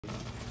Hey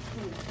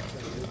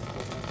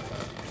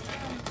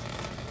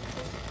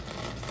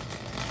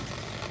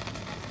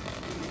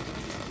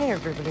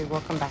everybody,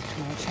 welcome back to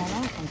my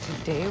channel, and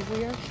today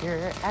we are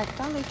here at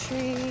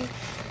Dollartree.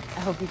 I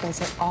hope you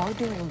guys are all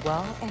doing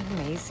well and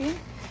amazing,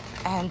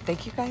 and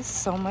thank you guys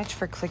so much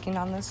for clicking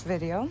on this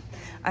video.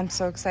 I'm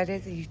so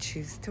excited that you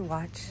choose to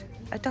watch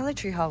a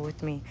Dollartree haul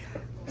with me.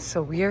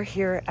 So we are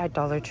here at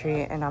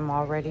Dollartree and I'm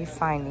already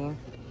finding.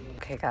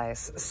 Okay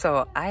guys,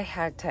 so I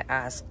had to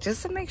ask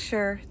just to make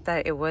sure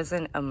that it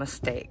wasn't a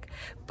mistake,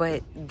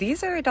 but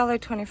these are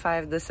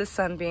 $1.25. This is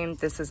Sunbeam.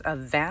 This is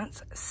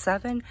Advanced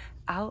 7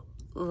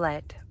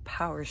 outlet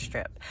power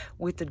strip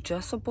with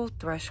adjustable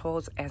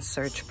thresholds and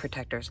surge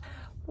protectors.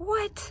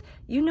 What?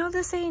 You know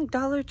this ain't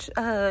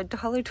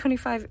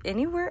 $1.25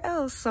 anywhere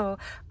else, so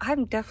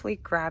I'm definitely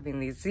grabbing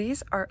these.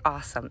 These are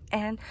awesome,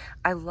 and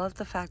I love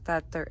the fact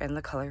that they're in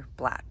the color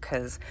black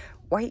because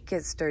white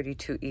gets dirty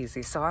too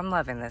easy. So I'm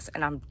loving this,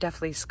 and I'm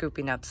definitely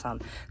scooping up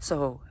some.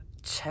 So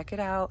check it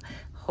out.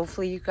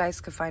 Hopefully you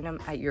guys can find them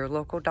at your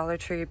local Dollar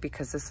Tree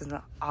because this is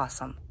an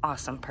awesome,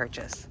 awesome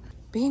purchase.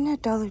 Being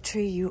at Dollar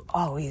Tree, you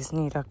always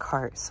need a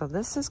cart. So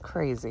this is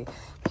crazy.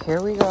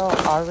 Here we go,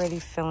 already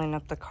filling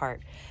up the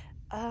cart.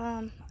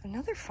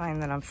 Another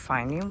find that I'm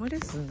finding. What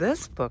is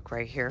this book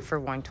right here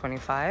for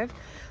 $1.25?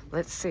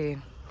 Let's see.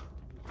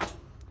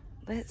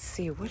 Let's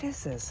see. What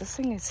is this? This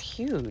thing is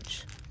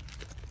huge.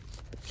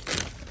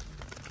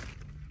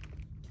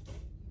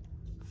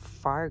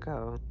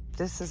 Fargo.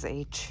 This is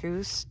a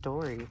true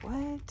story.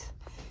 What?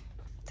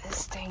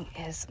 This thing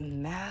is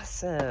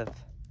massive.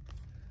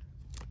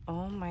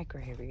 Oh my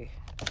gravy.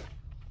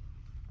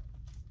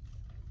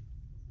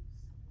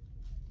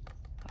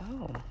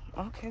 Oh,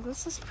 okay,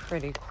 this is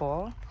pretty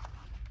cool.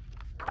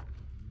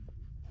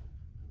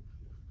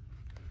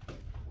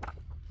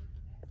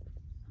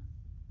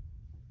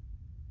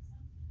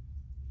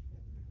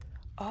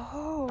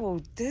 Oh,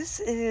 this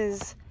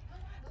is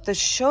the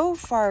show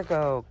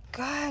Fargo.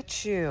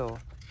 Got you.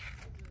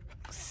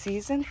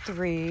 Season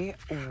 3.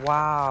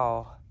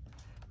 Wow.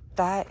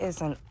 That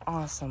is an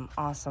awesome,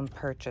 awesome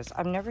purchase.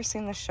 I've never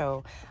seen the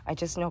show. I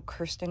just know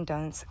Kirsten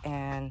Dunst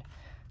and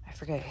I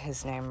forget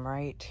his name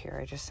right here.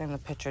 I just seen the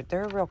picture.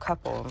 They're a real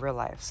couple in real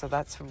life, so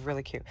that's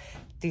really cute.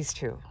 These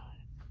two.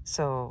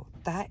 So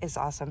that is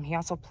awesome. He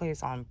also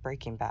plays on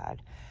Breaking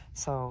Bad.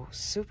 So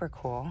super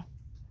cool.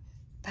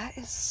 That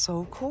is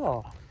so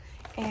cool.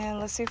 And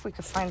let's see if we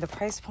could find the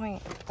price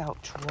point without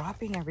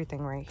dropping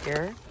everything right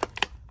here.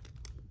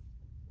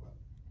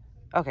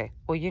 Okay,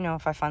 well, you know,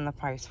 if I find the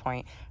price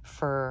point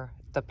for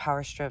the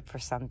power strip for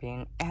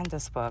Sunbeam and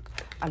this book,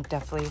 I'm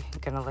definitely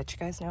gonna let you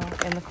guys know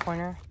in the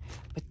corner.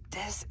 But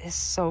this is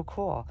so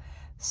cool.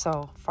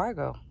 So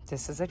Fargo,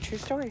 this is a true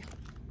story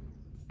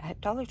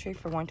at Dollar Tree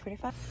for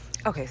 $1.25.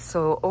 Okay,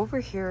 so over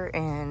here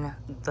in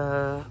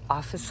the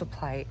office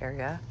supply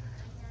area,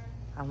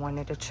 I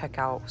wanted to check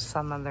out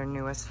some of their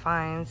newest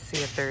finds, see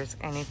if there's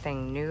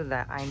anything new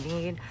that I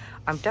need.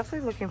 I'm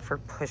definitely looking for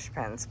push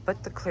pins,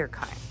 but the clear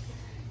kind.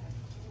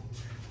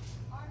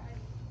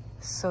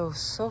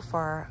 So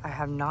far, I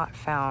have not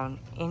found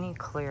any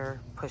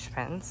clear push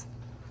pins.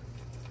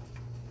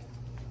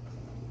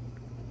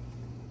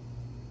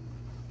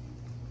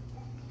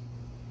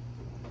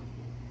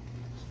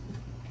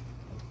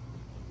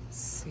 Let's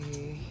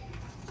see.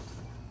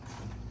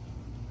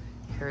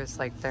 Here's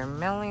like their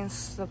mailing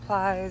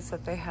supplies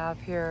that they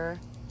have here.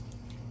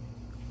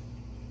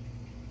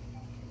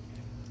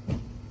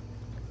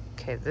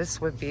 Okay, this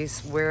would be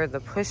where the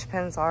push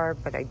pins are,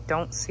 but I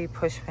don't see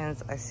push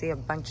pins. I see a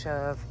bunch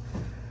of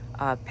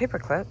paper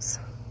clips.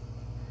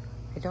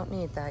 I don't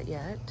need that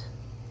yet.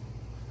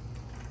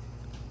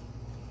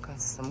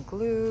 Got some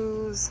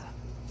glues.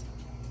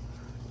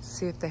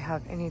 See if they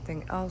have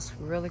anything else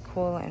really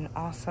cool and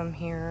awesome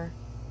here.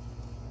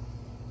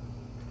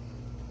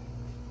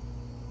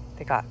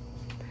 They got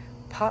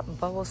pop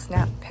bubble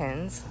snap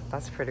pins.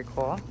 That's pretty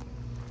cool.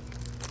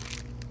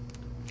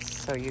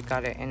 So you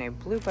got it in a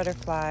blue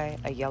butterfly,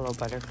 a yellow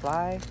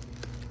butterfly.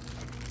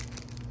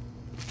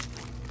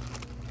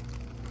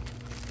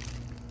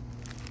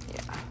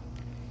 Yeah.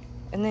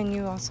 And then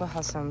you also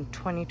have some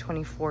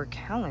 2024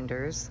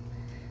 calendars.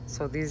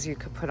 So these you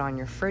could put on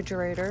your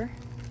refrigerator.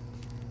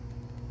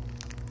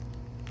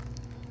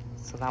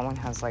 So that one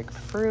has like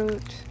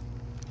fruit,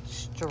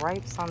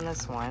 stripes on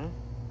this one.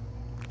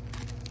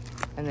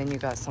 And then you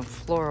got some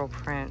floral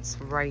prints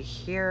right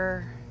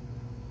here.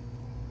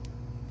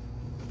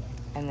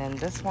 And then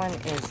this one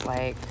is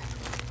like,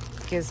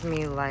 gives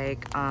me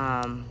like,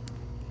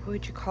 what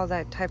would you call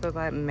that type of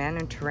vibe?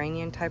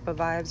 Mediterranean type of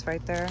vibes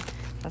right there.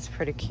 That's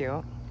pretty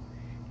cute.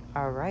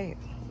 All right.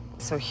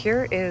 So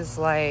here is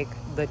like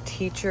the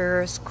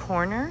teacher's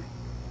corner.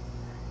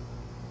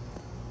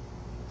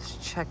 Let's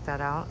check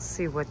that out.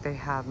 See what they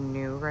have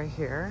new right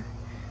here.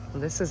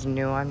 Well, this is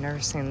new. I've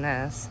never seen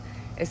this.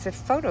 It's a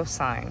photo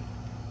sign.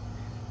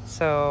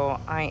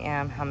 So I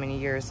am how many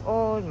years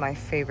old? My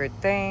favorite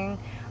thing.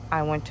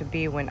 I want to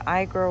be when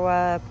I grow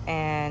up,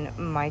 and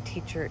my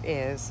teacher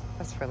is.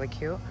 That's really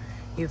cute.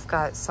 You've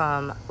got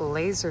some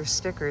laser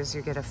stickers.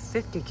 You get a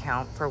 50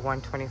 count for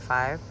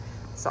 $125.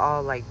 It's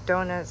all like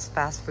donuts,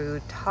 fast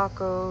food,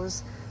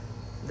 tacos.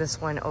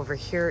 This one over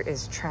here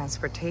is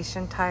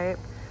transportation type.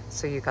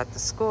 So you got the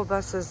school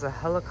buses, the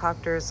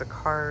helicopters, the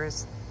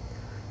cars,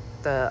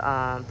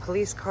 the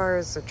police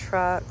cars, the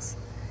trucks.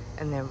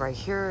 And then right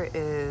here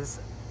is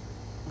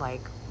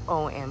like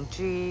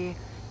OMG.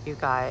 You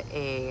got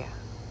a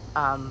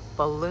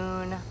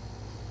balloon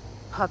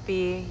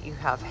puppy. You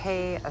have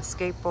hay, a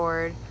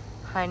skateboard,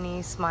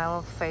 honey,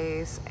 smile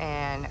face,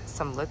 and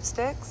some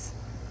lipsticks.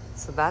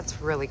 So that's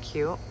really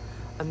cute.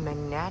 A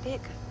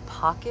magnetic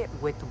pocket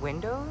with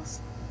windows.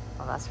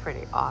 Oh, that's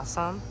pretty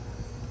awesome.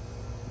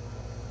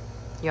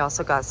 You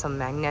also got some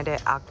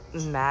magnetic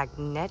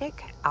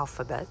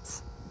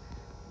alphabets.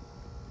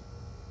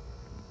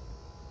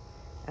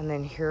 And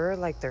then here,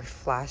 like their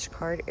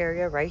flashcard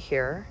area right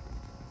here.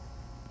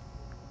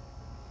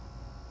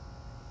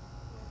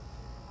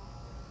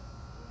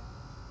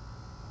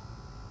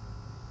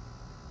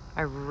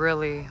 I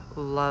really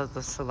love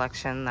the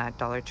selection that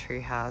Dollar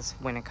Tree has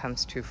when it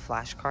comes to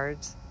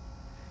flashcards.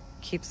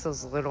 Keeps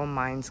those little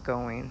minds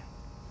going.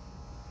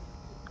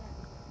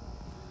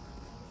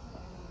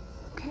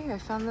 Okay, I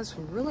found this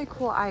really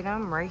cool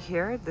item right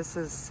here. This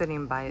is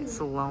sitting by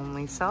its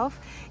lonely self.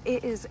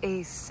 It is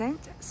a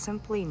scent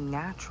Simply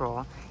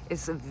Natural.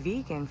 It's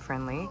vegan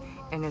friendly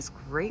and it's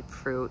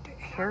grapefruit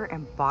hair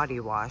and body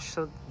wash.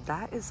 So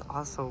that is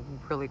also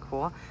really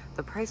cool.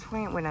 The price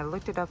point when I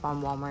looked it up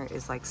on Walmart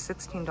is like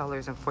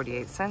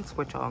 $16.48,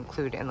 which I'll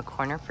include in the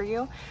corner for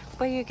you.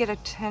 But you get a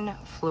 10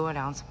 fluid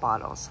ounce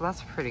bottle. So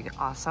that's pretty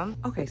awesome.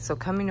 Okay, so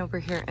coming over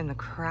here in the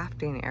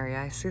crafting area,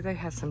 I see they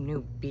have some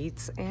new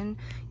beads in.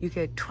 You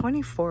get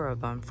 24 of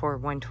them for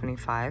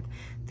 $125.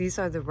 These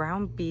are the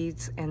round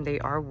beads and they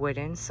are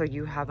wooden. So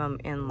you have them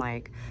in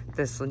like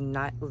this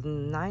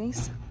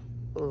nice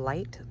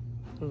light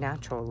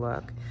natural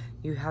look.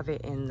 You have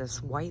it in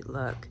this white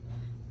look,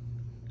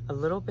 a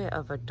little bit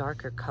of a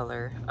darker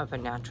color of a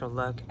natural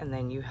look, and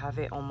then you have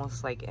it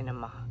almost like in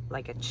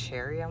a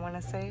cherry, I want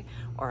to say,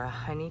 or a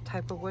honey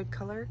type of wood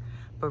color,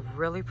 but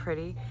really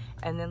pretty.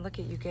 And then look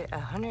at, you get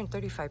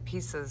 135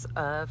 pieces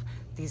of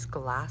these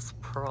glass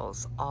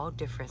pearls, all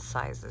different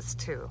sizes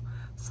too.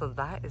 So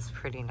that is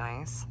pretty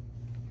nice.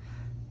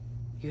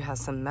 You have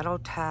some metal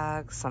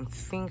tags, some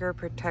finger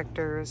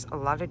protectors, a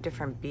lot of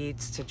different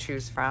beads to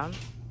choose from.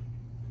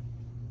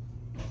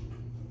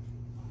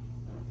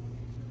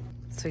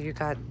 So you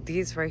got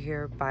these right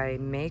here by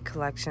May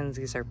Collections.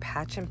 These are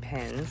patch and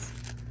pins.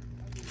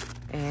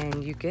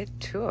 And you get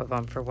 2 of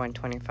them for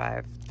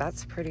 $125.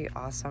 That's pretty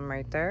awesome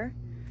right there.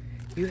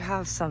 You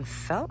have some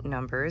felt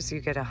numbers.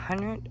 You get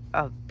 100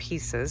 of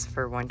pieces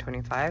for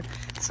 $125.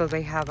 So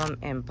they have them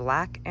in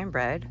black and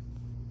red.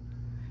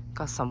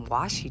 Got some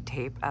washi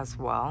tape as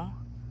well.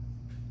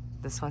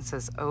 This one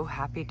says, "Oh,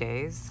 happy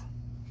days."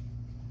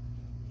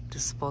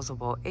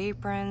 Disposable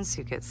aprons.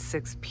 You get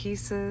 6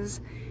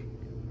 pieces.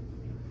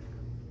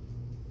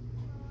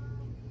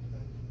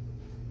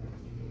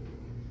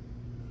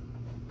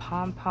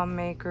 Pom-pom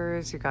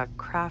makers, you got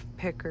craft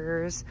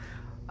pickers,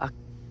 a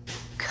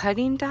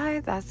cutting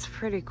die, that's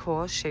pretty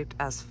cool, shaped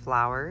as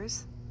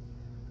flowers.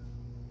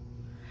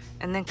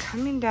 And then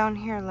coming down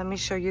here, let me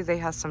show you, they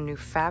have some new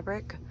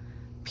fabric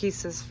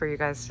pieces for you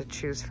guys to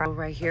choose from.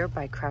 Right here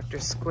by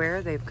Crafter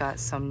Square, they've got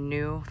some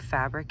new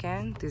fabric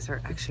in. These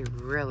are actually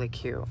really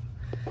cute.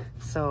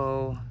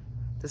 So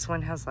this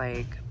one has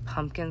like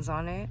pumpkins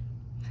on it.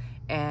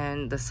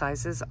 And the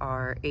sizes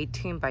are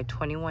 18 by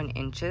 21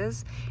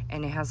 inches,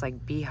 and it has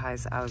like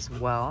beehives as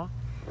well.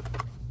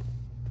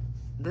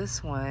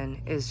 This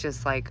one is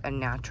just like a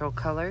natural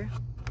color.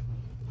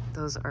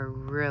 Those are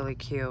really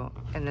cute.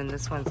 And then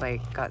this one's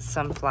like got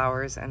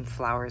sunflowers and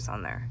flowers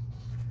on there.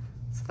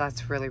 So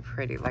that's really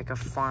pretty, like a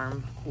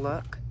farm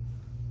look.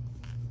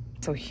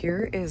 So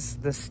here is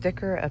the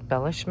sticker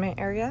embellishment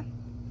area.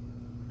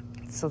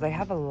 So they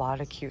have a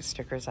lot of cute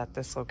stickers at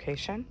this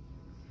location.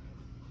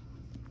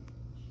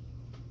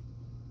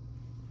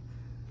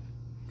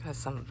 Got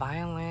some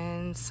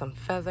violins, some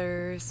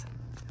feathers,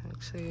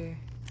 actually.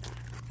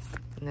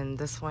 And then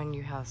this one,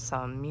 you have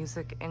some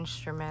music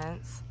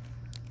instruments.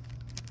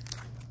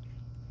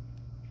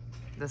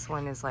 This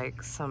one is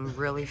like some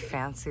really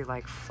fancy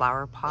like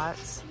flower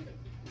pots.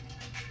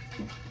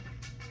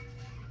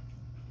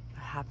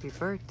 Happy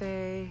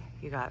birthday.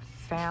 You got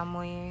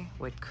family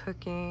with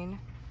cooking.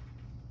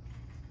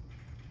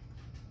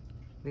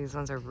 These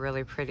ones are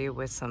really pretty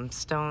with some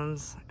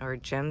stones or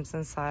gems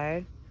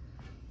inside.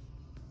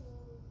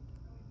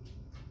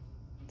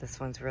 This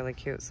one's really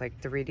cute. It's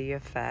like 3D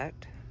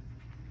effect.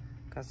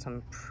 Got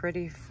some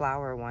pretty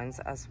flower ones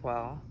as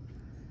well.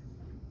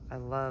 I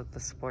love the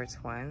sports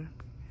one.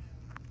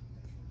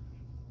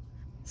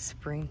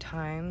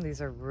 Springtime. These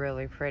are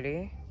really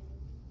pretty.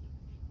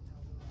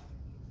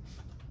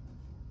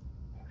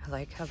 I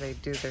like how they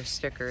do their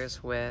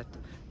stickers with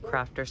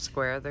Crafter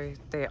Square.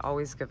 They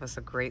always give us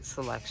a great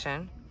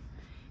selection.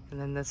 And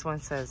then this one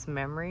says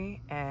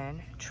memory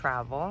and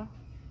travel.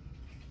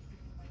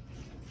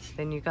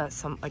 Then you got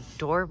some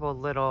adorable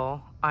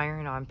little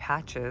iron-on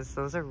patches.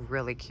 Those are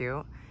really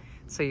cute.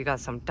 So you got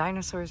some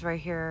dinosaurs right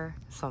here,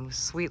 some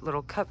sweet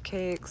little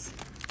cupcakes.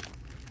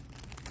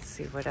 Let's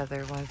see what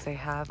other ones they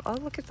have. Oh,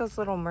 look at those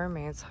little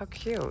mermaids. How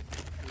cute.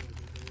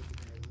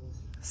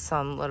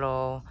 Some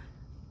little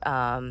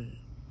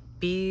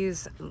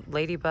bees,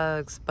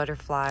 ladybugs,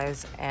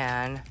 butterflies,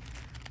 and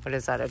what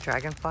is that, a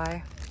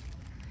dragonfly?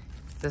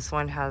 This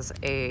one has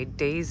a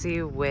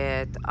daisy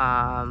with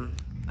a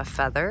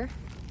feather.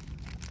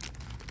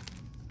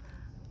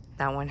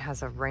 That one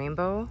has a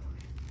rainbow.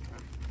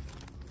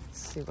 Let's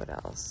see what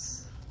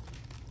else.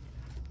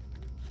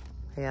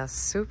 Yeah,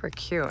 super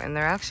cute. And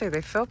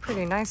they feel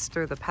pretty nice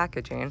through the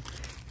packaging.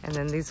 And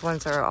then these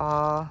ones are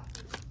all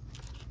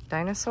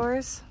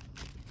dinosaurs.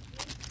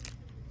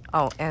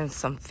 Oh, and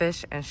some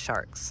fish and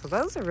sharks. So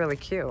those are really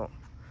cute.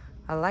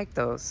 I like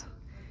those.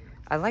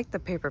 I like the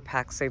paper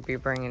packs they'd be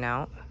bringing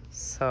out.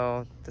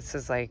 So this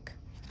is like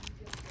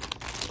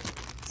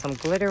some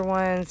glitter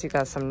ones. You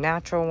got some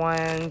natural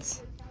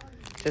ones.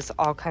 Just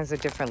all kinds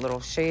of different little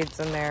shades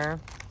in there.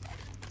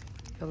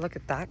 But look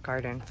at that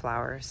garden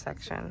flower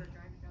section.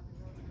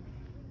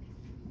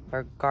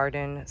 Or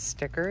garden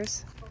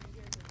stickers.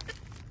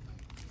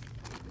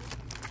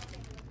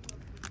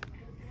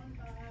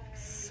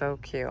 So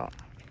cute.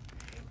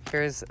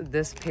 Here's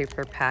this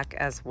paper pack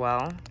as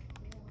well.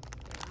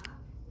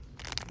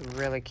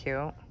 Really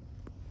cute.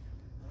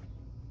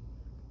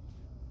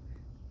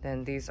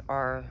 Then these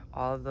are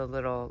all the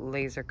little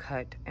laser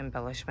cut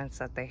embellishments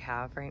that they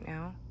have right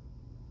now.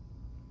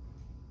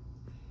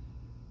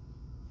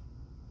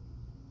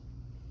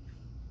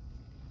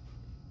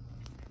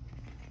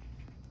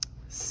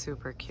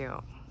 Super cute.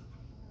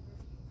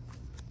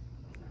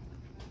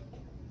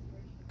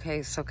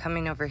 Okay, so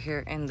coming over here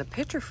in the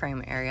picture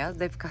frame area,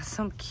 they've got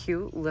some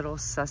cute little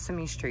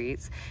Sesame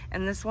Streets.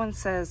 And this one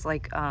says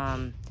like,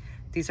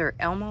 these are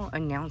Elmo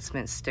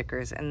announcement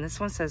stickers. And this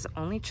one says,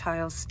 only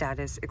child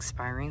status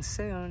expiring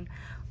soon.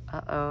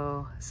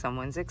 Uh-oh,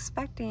 someone's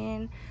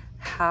expecting.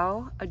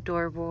 How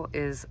adorable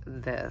is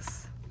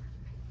this?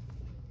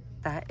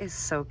 That is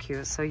so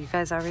cute. So you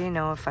guys already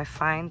know if I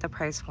find the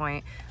price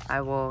point,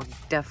 I will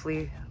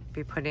definitely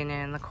be putting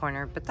it in the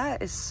corner. But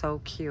that is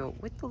so cute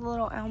with the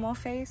little Elmo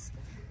face.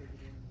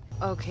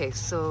 Okay,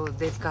 so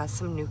they've got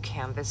some new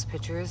canvas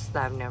pictures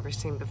that I've never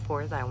seen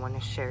before that I want to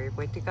share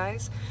with you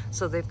guys.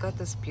 So they've got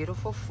this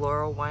beautiful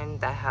floral one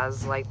that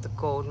has like the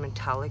gold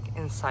metallic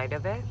inside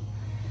of it.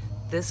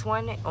 This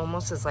one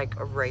almost is like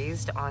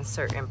raised on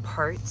certain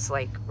parts,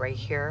 like right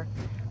here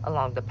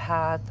along the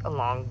path,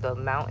 along the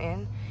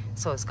mountain.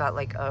 So it's got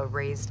like a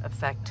raised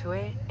effect to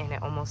it, and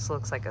it almost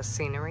looks like a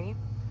scenery.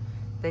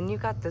 Then you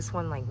got this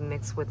one like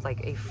mixed with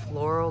like a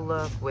floral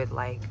look with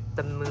like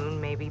the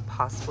moon maybe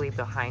possibly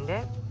behind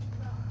it.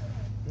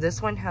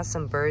 This one has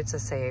some birds that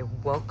say,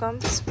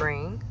 welcome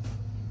spring.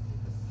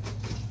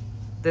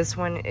 This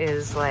one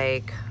is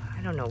like,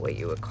 I don't know what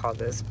you would call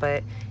this,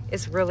 but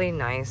it's really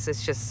nice.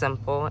 It's just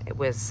simple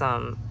with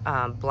some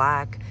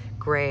black,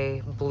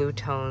 gray, blue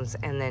tones,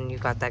 and then you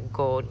got that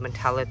gold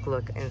metallic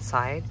look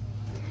inside.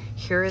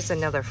 Here is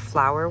another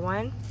flower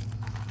one.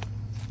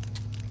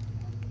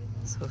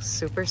 So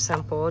super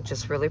simple,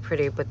 just really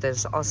pretty, but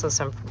there's also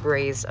some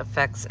raised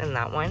effects in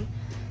that one.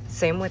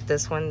 Same with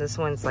this one. This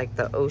one's like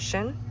the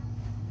ocean.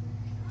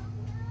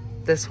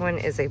 This one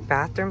is a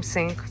bathroom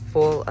sink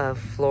full of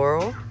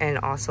floral, and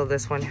also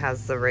this one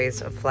has the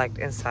raised effect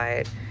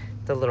inside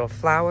the little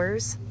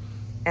flowers.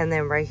 And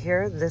then right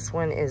here, this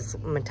one is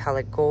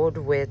metallic gold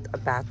with a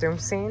bathroom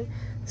scene.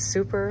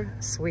 Super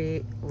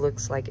sweet,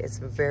 looks like it's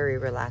very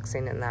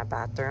relaxing in that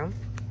bathroom.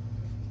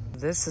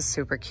 This is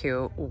super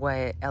cute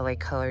what LA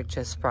Color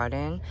just brought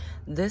in.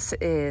 This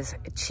is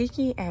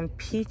Cheeky and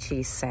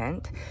Peachy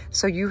scent.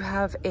 So you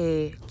have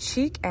a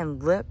cheek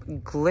and lip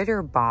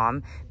glitter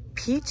balm,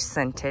 peach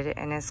scented,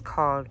 and it's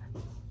called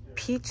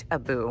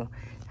Peach-a-Boo.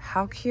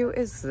 How cute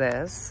is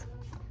this?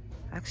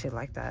 I actually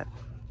like that.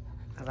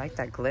 I like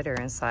that glitter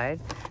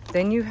inside.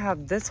 Then you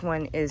have this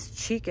one is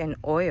cheek and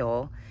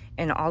oil,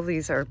 and all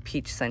these are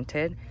peach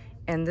scented.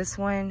 And this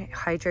one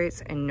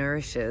hydrates and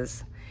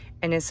nourishes.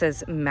 And it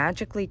says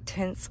magically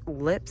tints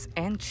lips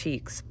and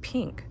cheeks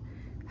pink.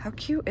 How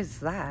cute is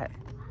that?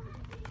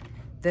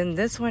 Then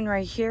this one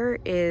right here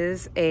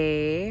is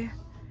a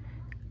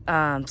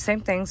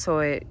same thing. So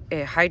it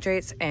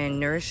hydrates and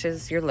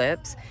nourishes your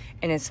lips,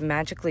 and it's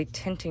magically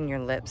tinting your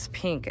lips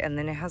pink. And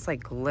then it has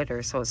like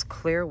glitter, so it's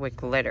clear with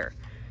glitter.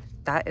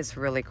 That is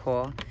really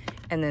cool.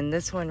 And then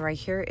this one right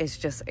here is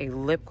just a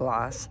lip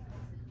gloss,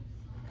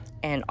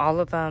 and all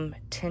of them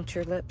tint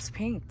your lips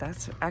pink.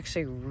 That's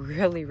actually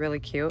really, really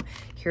cute.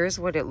 Here's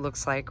what it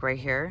looks like right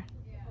here.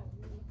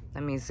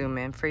 Let me zoom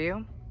in for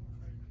you.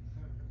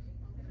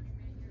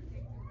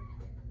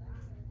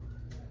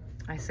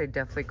 I say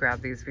definitely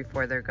grab these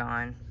before they're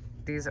gone.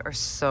 These are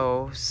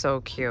so,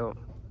 so cute.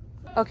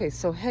 Okay,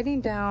 so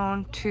heading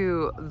down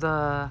to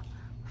the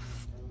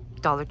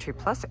Dollar Tree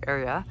Plus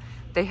area,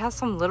 they have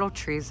some little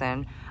trees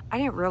in. I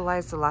didn't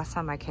realize the last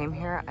time I came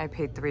here, I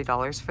paid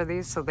 $3 for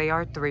these. So they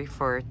are 3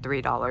 for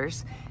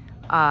 $3.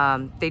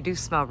 They do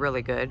smell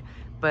really good.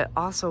 But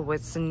also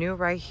what's new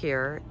right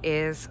here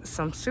is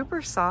some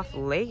super soft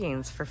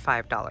leggings for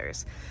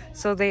 $5.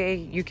 So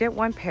you get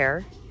one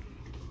pair,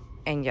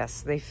 and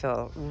yes, they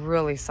feel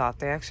really soft.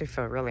 They actually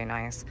feel really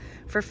nice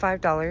for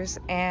 $5,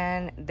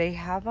 and they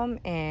have them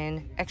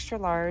in extra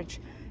large,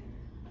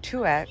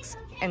 2X,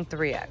 and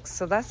 3X.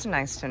 So that's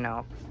nice to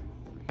know.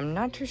 I'm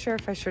not too sure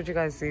if I showed you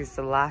guys these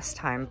the last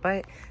time,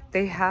 but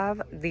they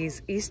have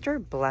these Easter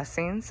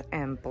blessings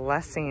and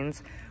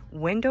blessings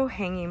window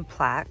hanging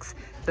plaques.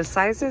 The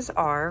sizes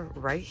are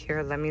right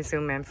here. Let me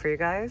zoom in for you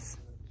guys.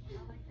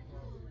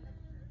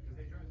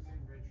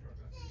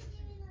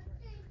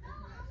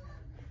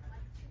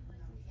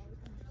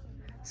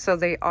 So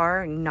they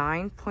are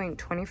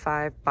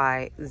 9.25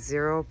 by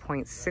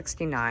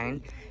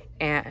 0.69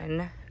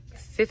 and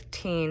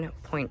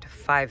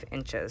 15.5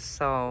 inches.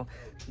 So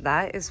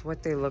that is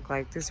what they look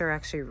like. These are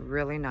actually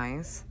really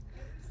nice.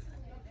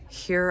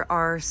 Here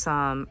are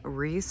some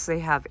wreaths. They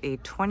have a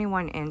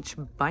 21-inch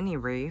bunny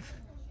wreath,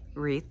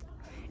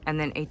 and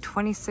then a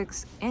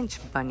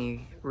 26-inch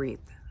bunny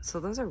wreath.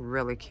 So those are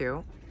really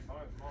cute.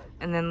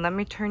 And then let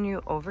me turn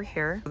you over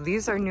here.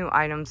 These are new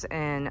items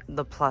in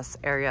the plus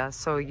area.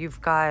 So you've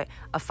got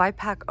a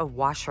 5-pack of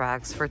wash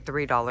rags for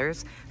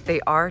 $3. They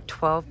are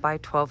 12 by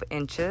 12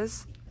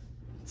 inches.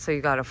 So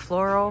you got a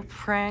floral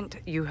print.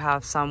 You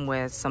have some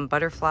with some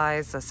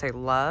butterflies that say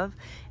love.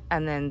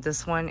 And then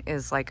this one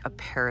is like a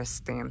Paris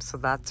theme. So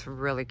that's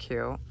really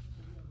cute.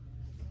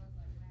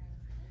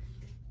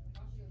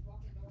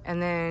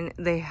 And then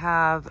they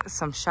have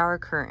some shower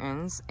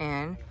curtains,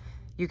 and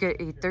you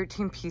get a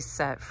 13-piece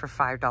set for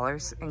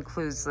 $5.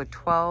 Includes the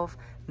 12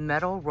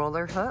 metal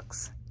roller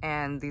hooks,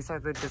 and these are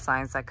the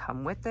designs that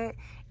come with it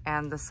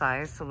and the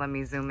size. So let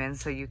me zoom in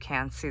so you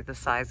can see the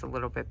size a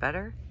little bit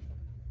better.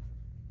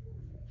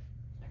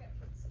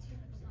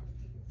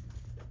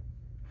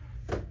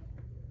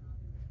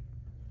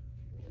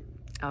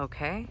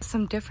 Okay,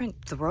 some different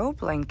throw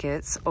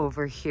blankets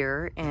over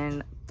here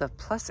in the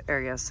plus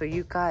area. So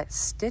you got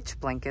stitch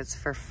blankets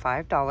for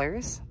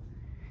 $5.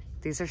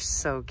 These are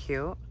so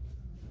cute.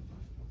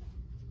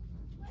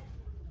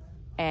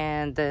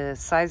 And the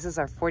sizes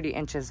are 40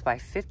 inches by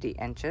 50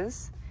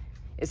 inches.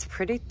 It's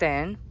pretty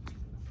thin.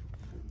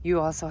 You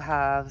also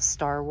have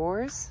Star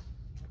Wars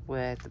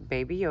with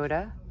Baby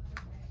Yoda.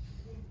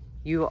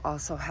 You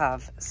also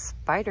have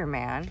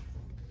Spider-Man.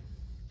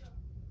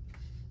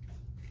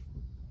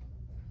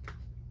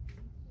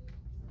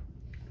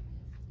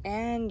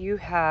 And you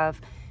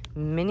have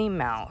Minnie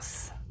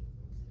Mouse.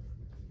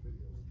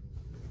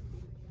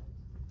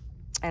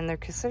 And they're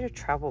considered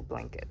travel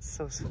blankets,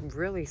 so it's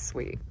really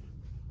sweet.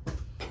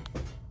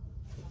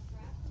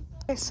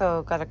 Okay,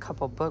 so got a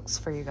couple books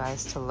for you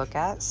guys to look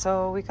at.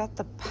 So we got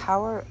The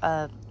Power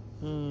of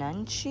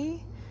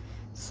Nunchi.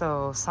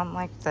 So something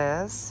like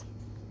this.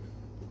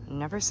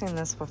 Never seen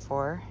this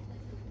before.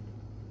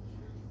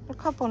 A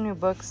couple new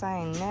books I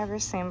ain't never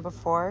seen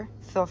before.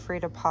 Feel free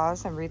to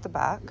pause and read the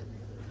back.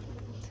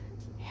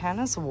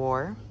 Hannah's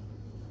War.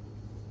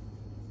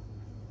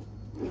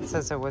 It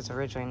says it was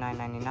originally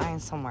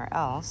 $9.99 somewhere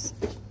else.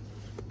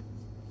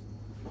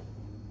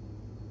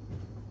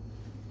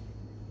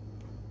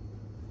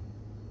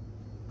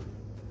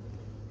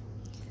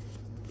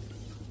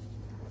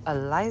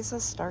 Eliza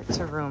starts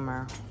a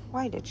rumor.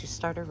 Why did you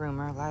start a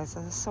rumor, Eliza?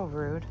 That's so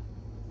rude.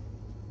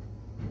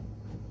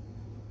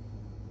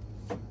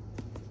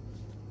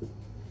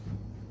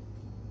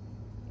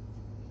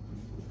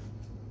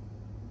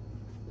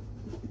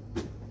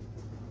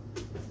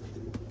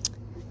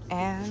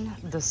 And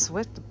The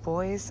Swift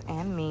Boys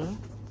and Me,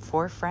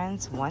 4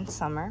 Friends, 1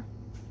 Summer.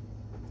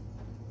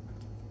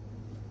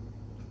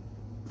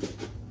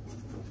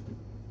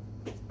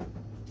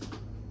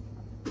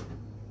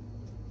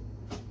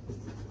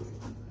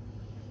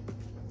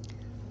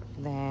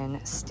 Then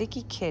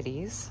Sticky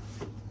Kitties,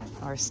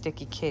 or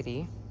Sticky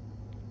Kitty.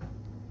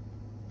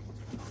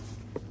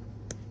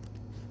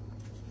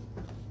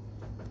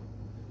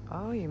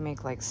 Oh, you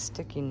make like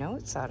sticky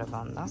notes out of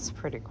them. That's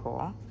pretty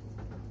cool.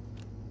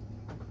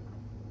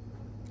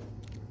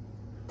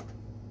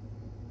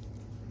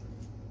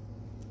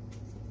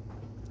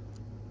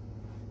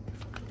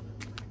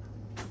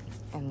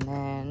 And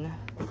then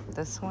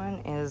this one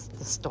is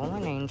The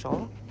Stolen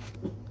Angel.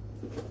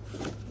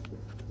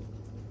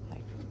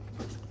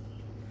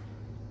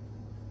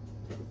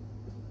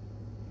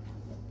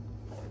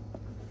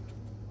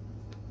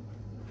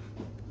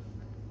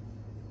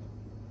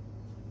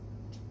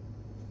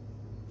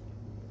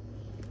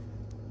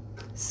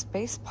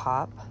 Space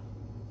Pop.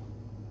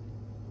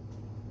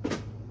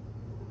 Turn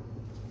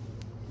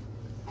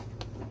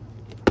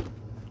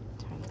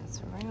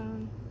this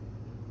around.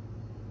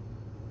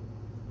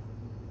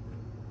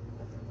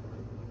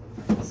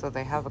 So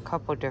they have a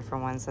couple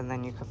different ones, and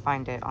then you can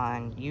find it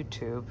on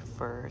YouTube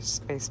for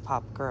Space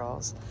Pop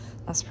Girls.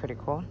 That's pretty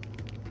cool.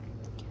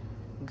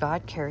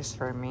 God Cares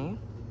for Me.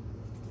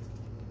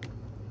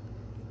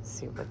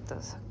 See what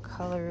the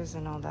colors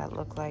and all that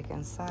look like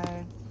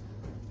inside.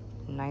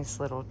 Nice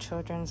little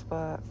children's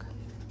book.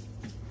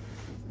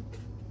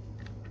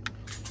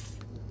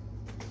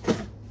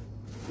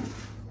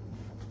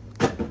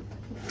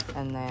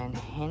 And then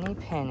Henny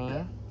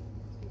Penny.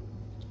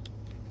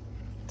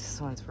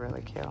 This one's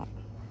really cute. I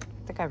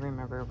think I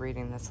remember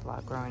reading this a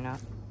lot growing up.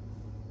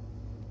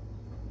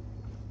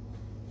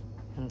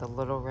 And the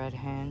Little Red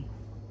Hen.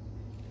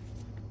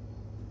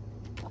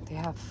 They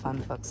have fun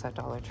books at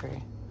Dollar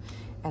Tree.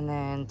 And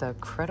then the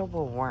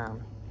Credible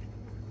Worm.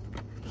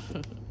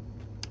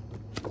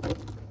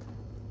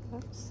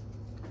 Oops.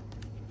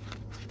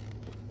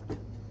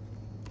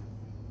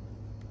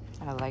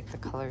 I like the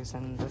colors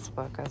in this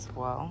book as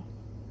well.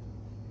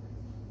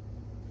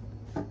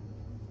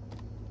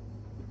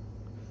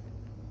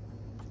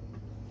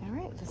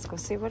 Alright, let's go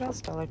see what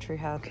else Dollar Tree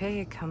has.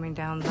 Okay, coming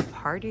down the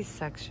party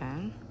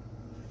section.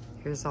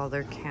 Here's all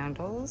their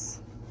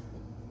candles,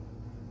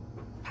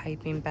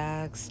 piping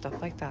bags,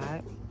 stuff like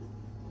that.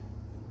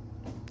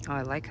 Oh,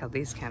 I like how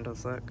these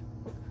candles look.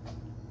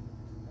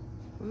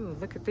 Ooh,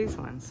 look at these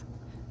ones.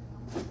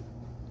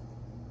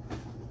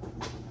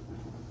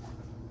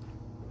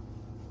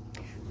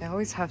 They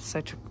always have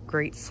such a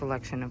great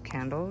selection of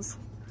candles.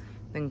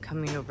 Then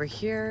coming over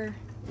here,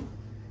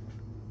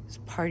 there's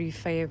party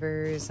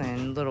favors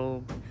and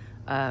little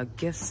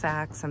gift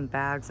sacks and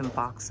bags and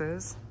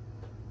boxes.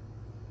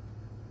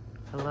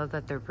 I love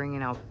that they're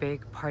bringing out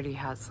big party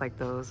hats like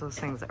those. Those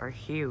things are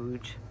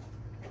huge.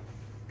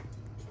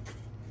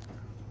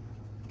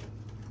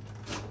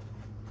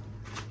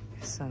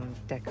 Some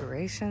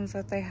decorations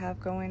that they have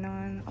going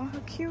on. Oh, how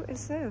cute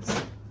is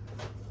this?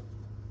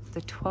 The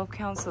 12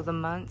 counts of the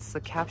months to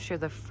capture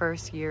the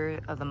first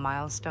year of the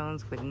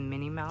milestones with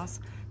Minnie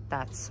Mouse.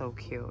 That's so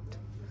cute.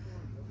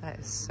 That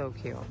is so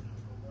cute.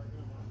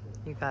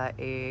 You got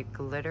a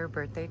glitter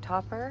birthday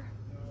topper.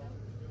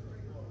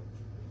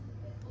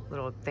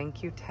 Little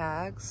thank you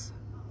tags.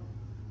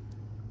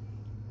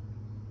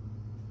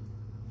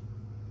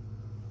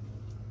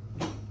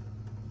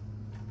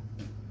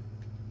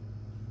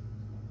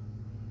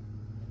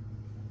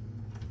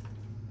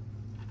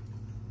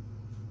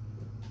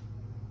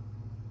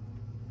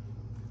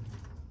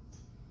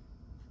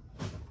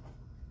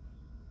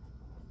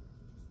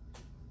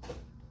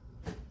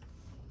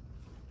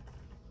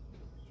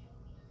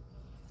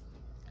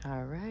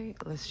 All right,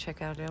 let's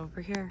check out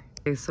over here.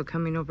 Okay, so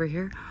coming over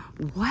here,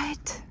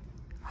 what?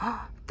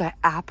 The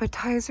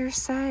appetizer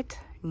set?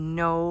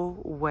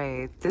 No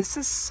way. This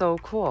is so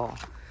cool.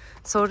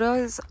 Soda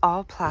is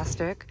all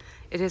plastic.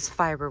 It is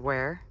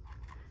fiberware.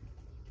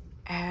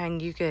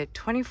 And you get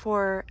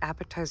 24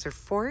 appetizer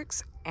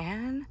forks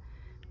and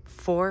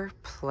 4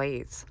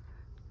 plates.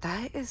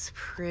 That is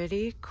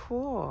pretty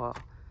cool.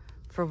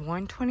 For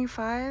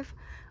 $125,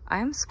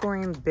 I'm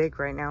scoring big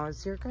right now.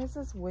 Is your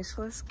guys' wish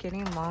list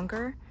getting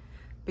longer?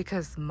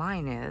 Because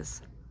mine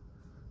is.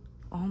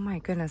 Oh my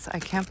goodness, I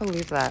can't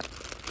believe that.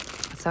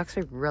 It's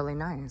actually really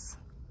nice.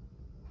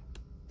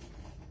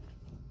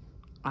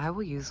 I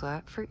will use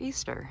that for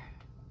Easter.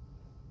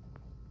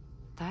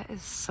 That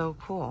is so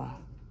cool.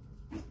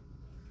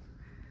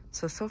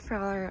 So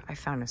far I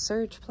found a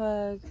surge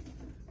plug,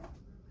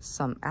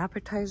 some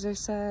appetizer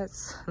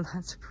sets.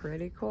 That's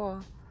pretty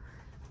cool.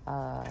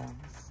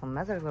 Some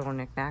other little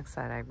knickknacks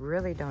that I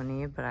really don't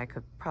need, but I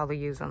could probably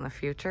use in the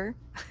future.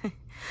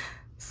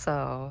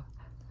 So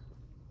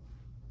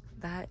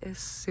that is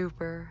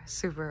super,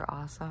 super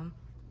awesome.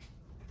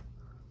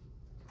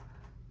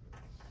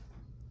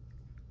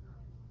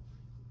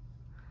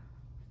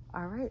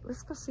 All right,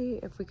 let's go see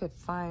if we could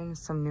find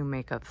some new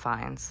makeup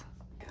finds.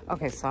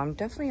 Okay, so I'm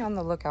definitely on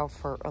the lookout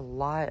for a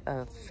lot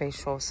of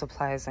facial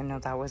supplies. I know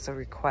that was a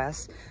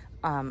request.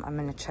 I'm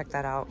gonna check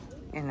that out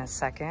in a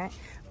second.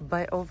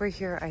 But over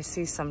here, I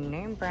see some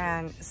name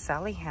brand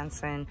Sally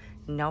Hansen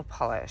nail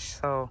polish.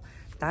 So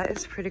that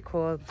is pretty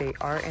cool. They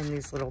are in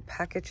these little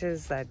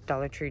packages that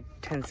Dollar Tree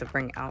tends to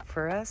bring out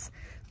for us,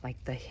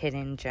 like the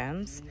hidden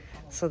gems.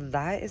 So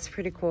that is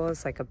pretty cool.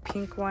 It's like a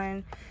pink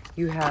one.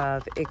 You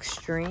have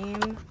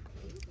extreme,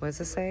 what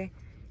does it say?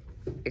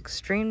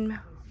 Extreme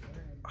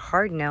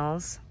hard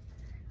nails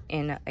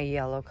in a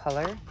yellow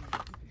color.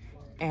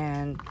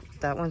 And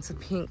that one's a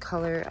pink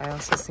color. I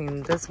also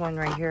seen this one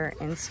right here,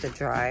 Insta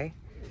Dry.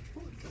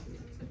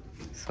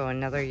 So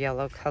another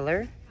yellow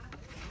color.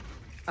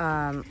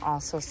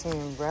 Also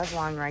seeing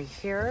Revlon right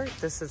here.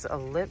 This is a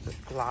lip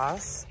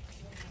gloss.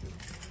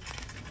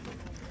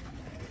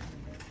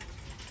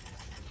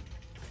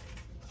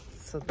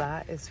 So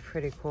that is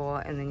pretty cool.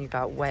 And then you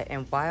got Wet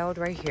and Wild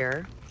right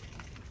here.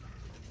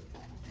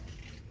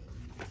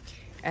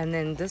 And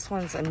then this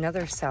one's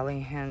another Sally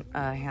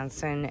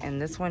Hansen,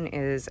 and this one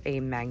is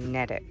a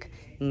magnetic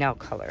nail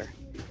color.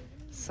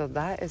 So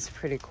that is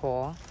pretty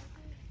cool.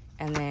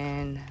 And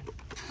then,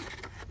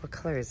 what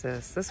color is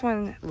this? This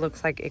one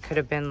looks like it could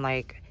have been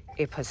like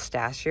a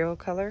pistachio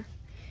color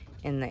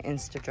in the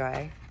Insta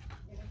Dry.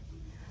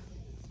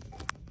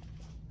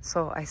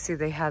 So I see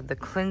they have the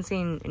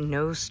cleansing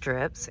nose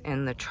strips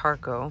in the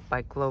charcoal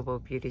by Global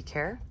Beauty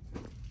Care.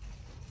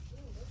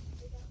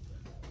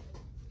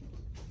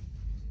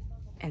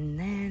 And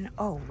then,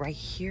 oh, right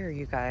here,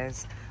 you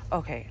guys.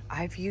 Okay,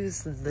 I've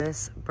used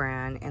this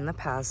brand in the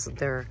past.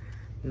 Their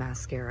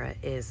mascara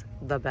is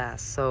the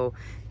best. So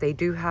they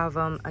do have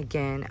them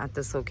again at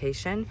this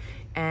location,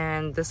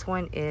 and this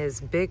one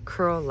is big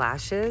curl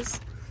lashes,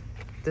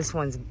 this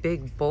one's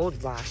big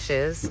bold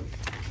lashes,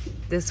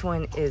 this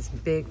one is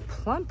big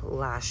plump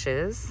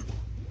lashes,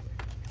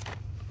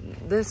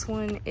 this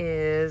one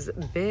is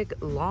big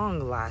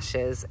long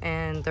lashes,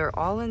 and they're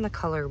all in the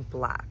color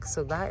black.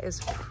 So that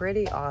is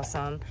pretty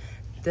awesome.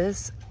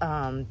 This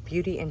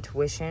Beauty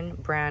Intuition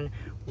brand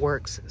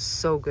works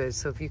so good.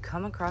 So if you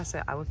come across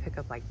it, I would pick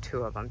up like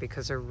 2 of them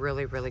because they're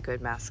really, really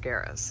good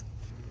mascaras.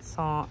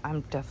 So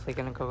I'm definitely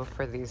gonna go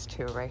for these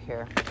 2 right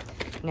here.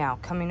 Now,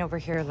 coming over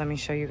here, let me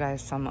show you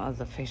guys some of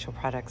the facial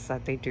products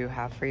that they do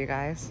have for you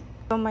guys.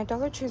 So my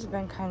Dollar Tree's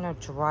been kind of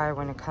dry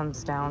when it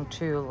comes down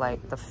to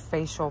like the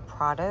facial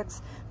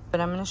products, but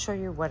I'm going to show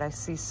you what I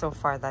see so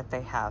far that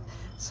they have.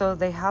 So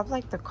they have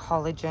like the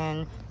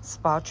collagen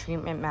spa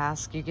treatment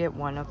mask. You get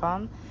 1 of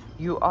them.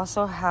 You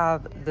also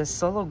have the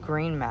Solo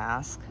Green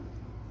mask.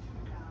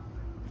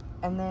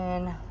 And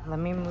then let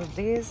me move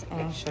these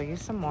and show you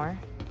some more.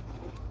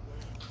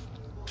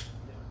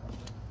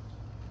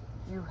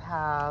 You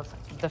have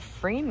the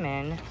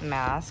Freeman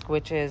mask,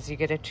 which is you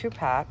get a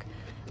 2-pack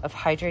of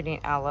hydrating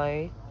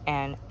aloe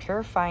and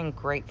purifying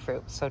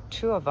grapefruit. So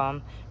 2 of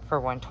them for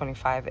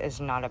 $125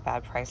 is not a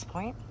bad price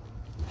point.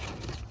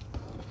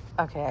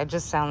 Okay, I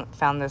just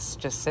found this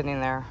just sitting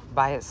there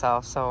by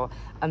itself. So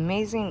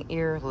amazing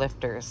ear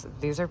lifters.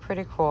 These are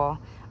pretty cool.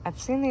 I've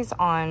seen these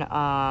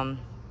on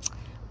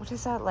what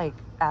is that, like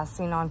as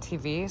seen on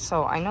TV?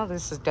 So I know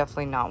this is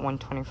definitely not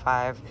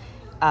 $125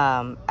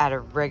 at a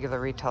regular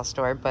retail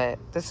store, but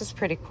this is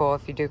pretty cool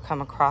if you do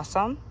come across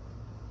them.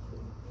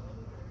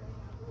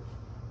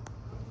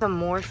 Some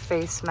more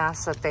face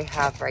masks that they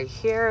have right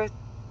here.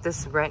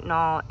 This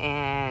retinol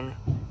and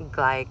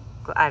like,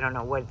 I don't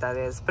know what that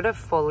is, but a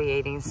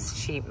exfoliating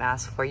sheet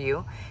mask for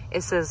you.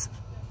 It says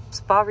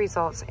spa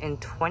results in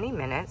 20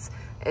 minutes.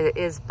 It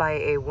is by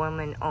a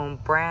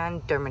woman-owned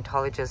brand,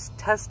 dermatologist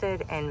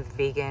tested, and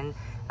vegan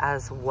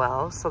as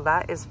well. So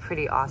that is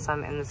pretty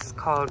awesome. And this is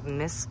called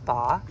Miss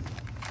Spa.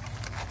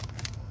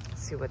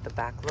 Let's see what the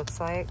back looks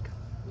like.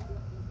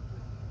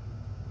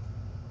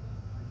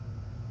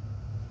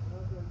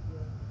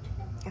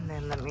 And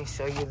then let me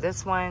show you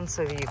this one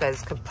so you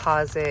guys could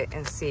pause it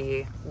and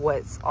see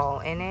what's all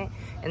in it.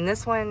 And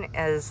this one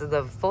is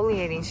the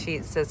exfoliating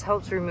sheet. Says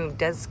helps remove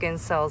dead skin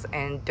cells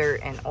and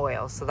dirt and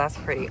oil. So that's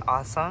pretty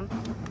awesome.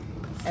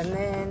 And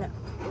then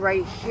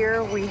right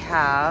here we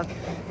have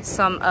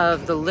some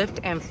of the Lift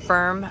and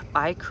Firm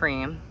eye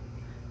cream.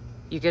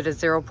 You get a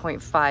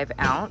 0.5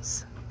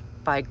 ounce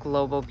by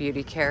Global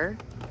Beauty Care.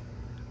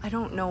 I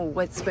don't know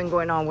what's been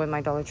going on with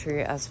my Dollar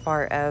Tree as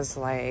far as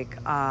like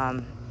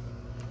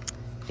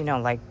you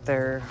know, like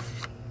their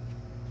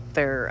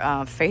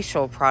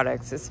facial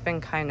products. It's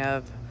been kind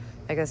of,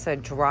 like I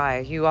said, dry.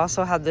 You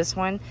also have this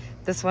one.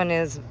 This one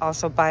is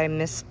also by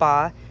Miss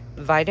Spa,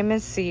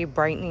 Vitamin C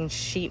Brightening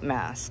Sheet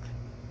Mask.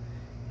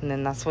 And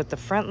then that's what the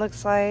front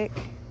looks like.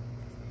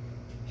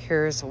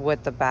 Here's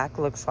what the back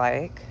looks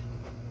like.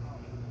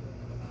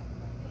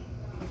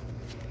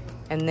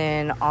 And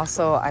then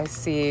also I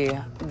see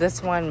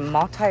this one,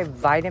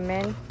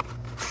 multivitamin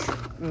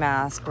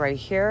mask right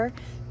here.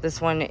 This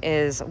one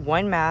is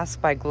one mask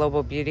by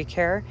Global Beauty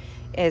Care.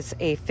 It's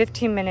a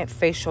 15-minute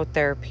facial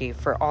therapy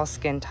for all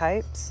skin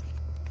types.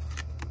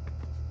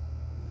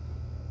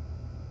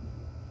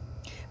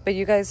 But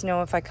you guys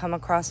know if I come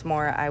across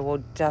more, I will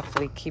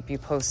definitely keep you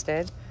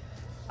posted.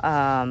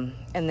 And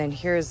then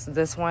here's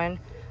this one.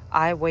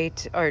 Way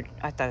to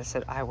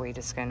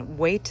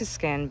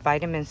Skin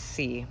Vitamin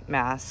C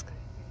Mask.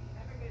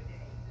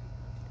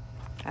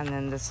 And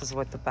then this is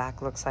what the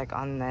back looks like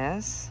on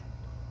this.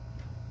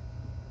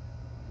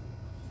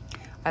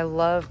 I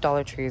love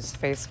Dollar Tree's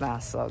face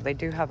masks though. They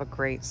do have a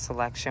great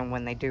selection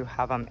when they do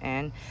have them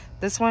in.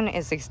 This one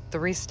is a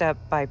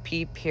 3-step by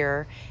P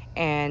Pure,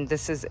 and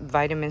this is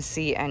vitamin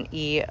C and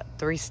E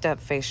 3-step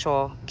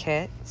facial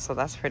kit. So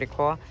that's pretty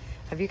cool.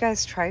 Have you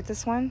guys tried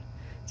this one?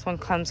 This one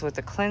comes with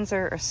a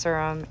cleanser, a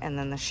serum, and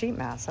then the sheet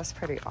mask. That's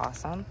pretty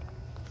awesome.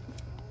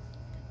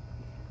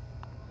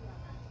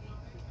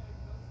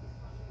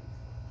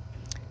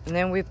 And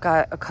then we've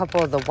got a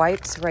couple of the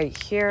wipes right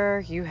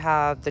here. You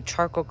have the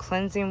charcoal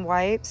cleansing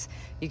wipes.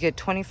 You get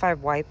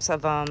 25 wipes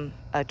of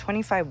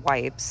 25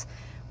 wipes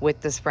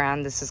with this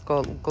brand. This is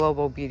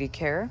Global Beauty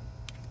Care.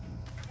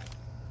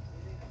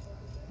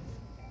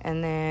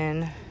 And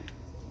then,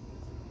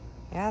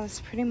 yeah,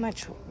 that's pretty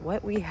much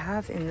what we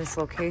have in this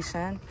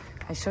location.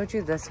 I showed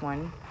you this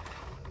one.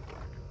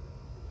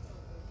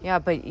 Yeah,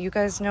 but you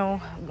guys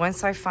know,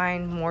 once I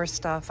find more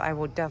stuff, I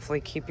will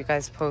definitely keep you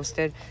guys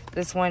posted.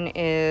 This one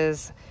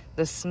is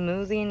the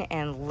Smoothing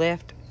and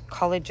Lift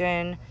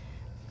Collagen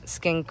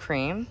Skin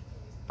Cream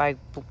by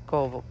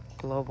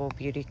Global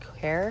Beauty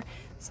Care.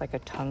 It's like a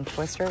tongue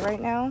twister right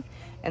now.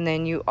 And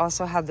then you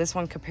also have this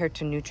one compared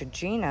to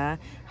Neutrogena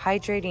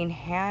Hydrating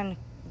Hand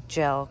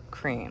Gel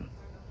Cream.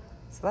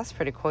 So that's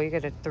pretty cool. You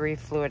get a 3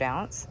 fluid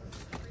ounce.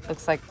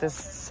 Looks like this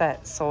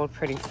set sold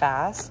pretty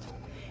fast.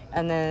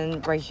 And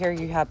then right here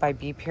you have by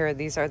Be Pure.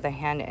 These are the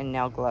hand and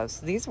nail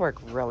gloves. These work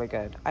really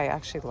good. I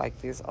actually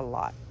like these a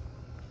lot.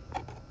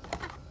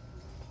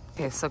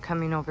 Okay, so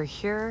coming over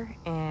here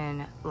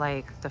in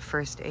like the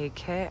first aid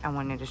kit, I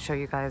wanted to show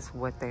you guys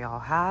what they all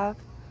have.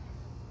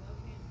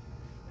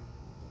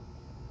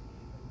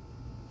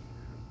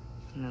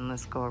 And then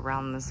let's go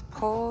around this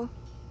pole.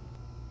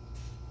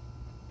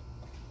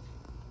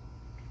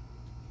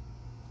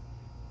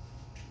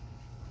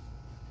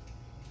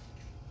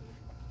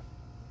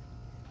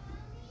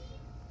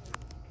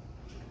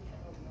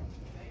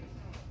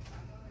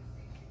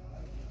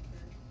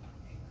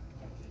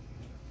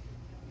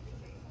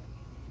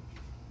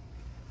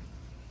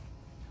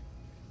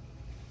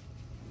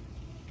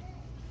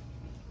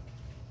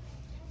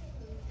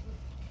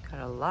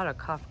 Got a lot of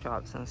cough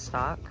drops in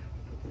stock.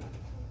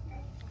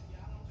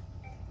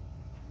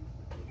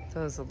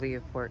 Those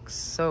Aleve work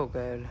so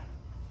good.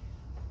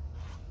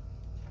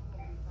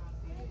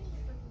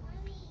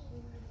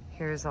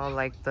 Here's all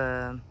like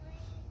the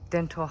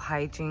dental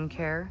hygiene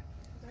care.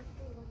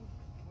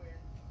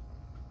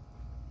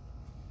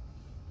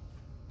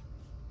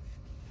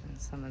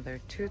 And some of their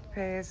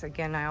toothpaste.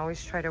 Again, I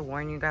always try to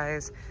warn you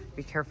guys,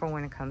 be careful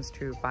when it comes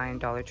to buying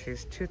Dollar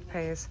Tree's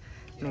toothpaste.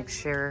 Make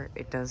sure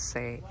it does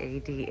say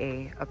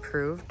ADA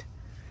approved.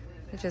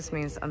 It just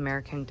means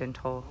American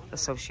Dental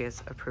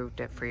Associates approved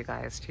it for you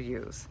guys to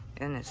use,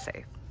 and it's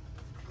safe.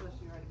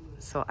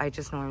 So I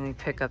just normally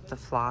pick up the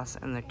floss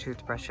and the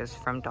toothbrushes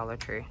from Dollar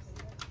Tree.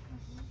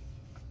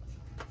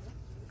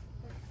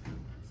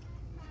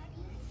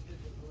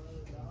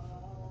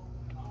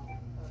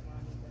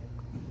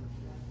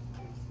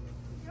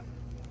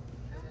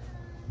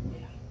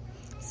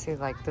 See,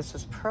 like this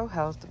is Pro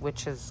Health,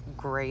 which is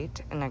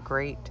great and a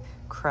great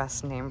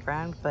Crest name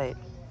brand, but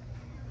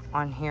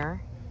on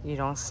here you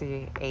don't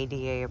see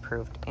ADA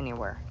approved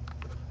anywhere.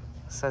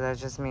 So that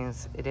just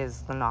means it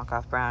is the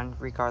knockoff brand,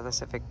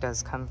 regardless if it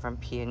does come from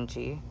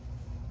P&G.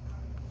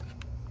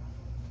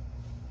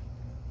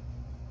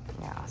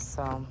 Yeah,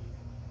 so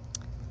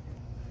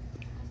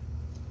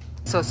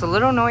it's a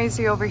little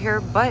noisy over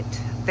here, but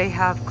they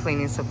have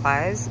cleaning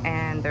supplies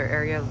and their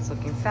area is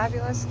looking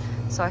fabulous.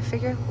 So I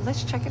figured,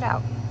 let's check it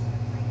out.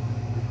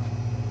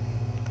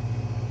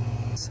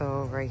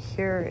 So right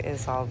here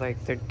is all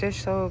like their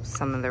dish soaps,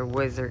 some of their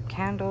Wizard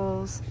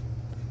candles.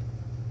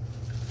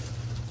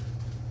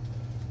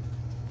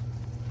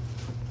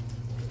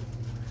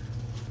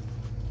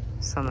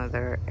 Some of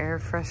their air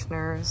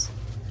fresheners.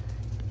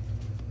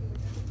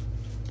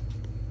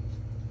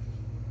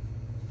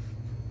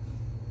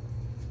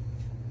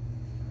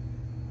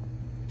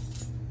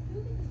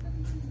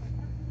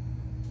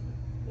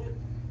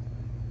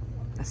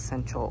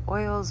 Essential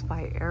oils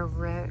by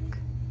Airwick.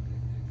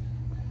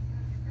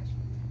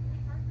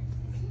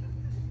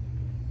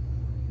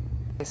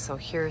 So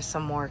here's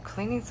some more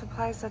cleaning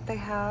supplies that they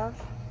have.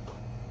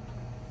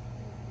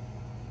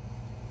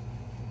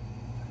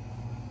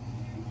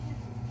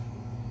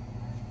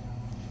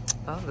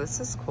 Oh,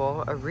 this is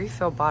cool. A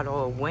refill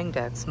bottle of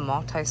Windex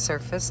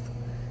multi-surface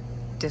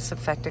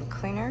disinfectant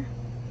cleaner.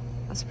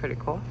 That's pretty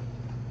cool.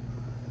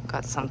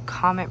 Got some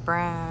Comet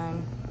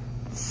brand,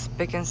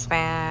 Spick and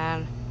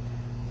Span,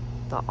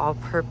 the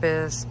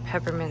all-purpose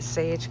peppermint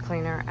sage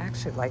cleaner. I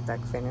actually like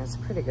that cleaner. It's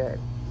pretty good.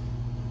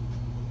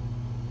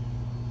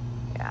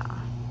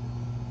 Yeah.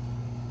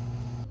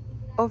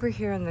 Over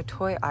here in the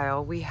toy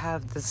aisle, we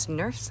have this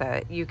Nerf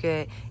set. You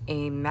get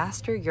a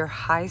Master Your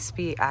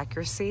High-Speed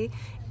Accuracy,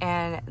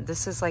 and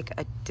this is like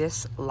a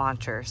disc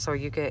launcher. So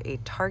you get a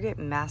Target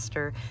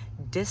Master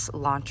disc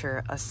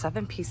launcher, a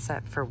 7-piece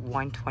set for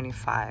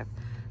 $125.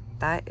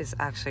 That is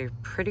actually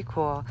pretty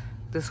cool.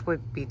 This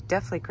would be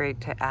definitely great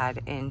to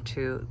add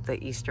into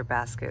the Easter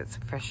baskets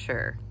for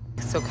sure.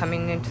 So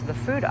coming into the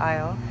food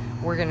aisle,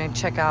 we're gonna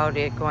check out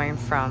it going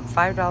from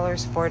 $5,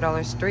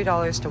 $4,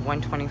 $3 to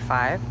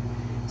 $125.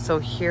 So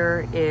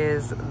here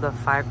is the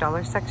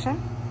 $5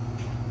 section.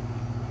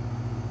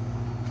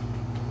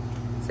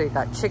 So you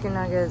got chicken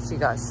nuggets, you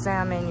got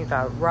salmon, you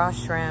got raw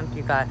shrimp,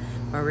 you got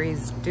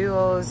Marie's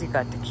Duos, you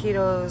got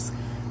taquitos,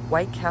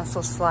 White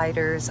Castle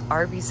sliders,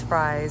 Arby's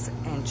fries,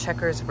 and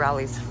Checkers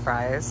Rally's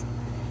fries.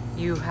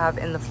 You have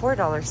in the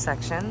 $4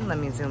 section, let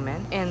me zoom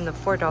in. In the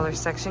 $4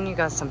 section, you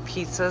got some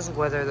pizzas,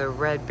 whether they're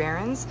Red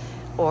Barons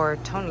or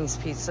Tony's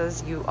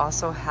Pizzas. You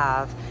also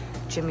have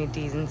Jimmy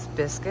Dean's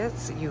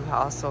biscuits. You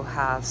also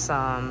have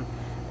some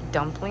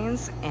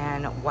dumplings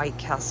and White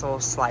Castle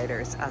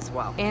sliders as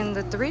well. In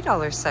the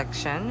 $3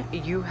 section,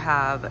 you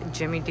have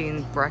Jimmy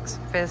Dean's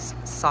breakfast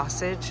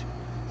sausage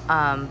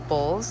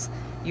bowls.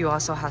 You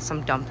also have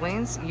some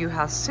dumplings. You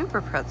have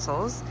super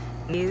pretzels.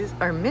 These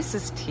are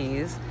Mrs.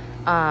 T's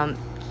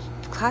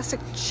classic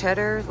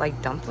cheddar like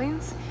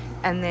dumplings.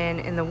 And then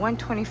in the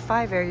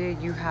 $125 area,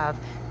 you have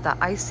the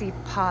icy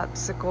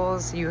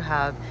popsicles. You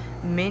have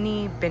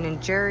mini Ben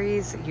 &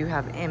 Jerry's. You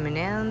have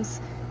M&M's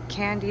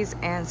candies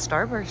and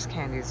Starburst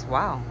candies.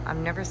 Wow, I've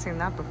never seen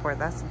that before.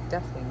 That's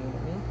definitely new to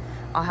me.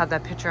 I'll have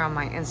that picture on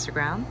my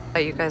Instagram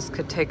that you guys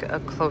could take a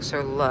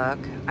closer look.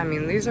 I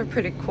mean, these are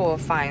pretty cool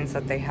finds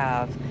that they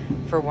have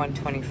for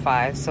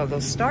 $125. So the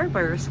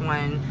Starburst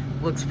one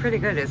looks pretty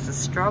good. It's a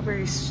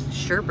strawberry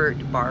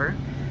sherbet bar.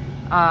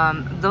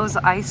 Those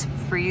ice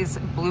freeze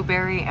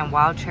blueberry and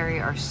wild cherry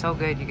are so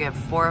good. You get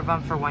 4 of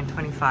them for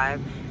 $125.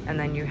 And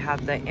then you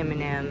have the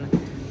M&M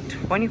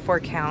 24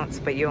 counts,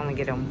 but you only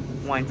get them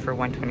 1 for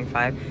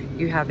 $125.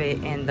 You have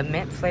it in the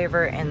mint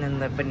flavor and then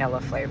the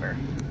vanilla flavor.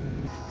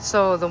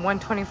 So the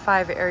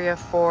 $125 area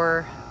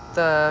for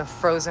the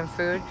frozen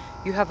food,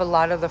 you have a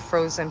lot of the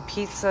frozen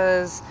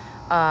pizzas,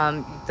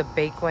 the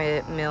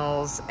banquet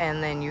meals,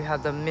 and then you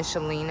have the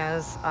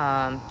Michelinas,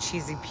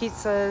 cheesy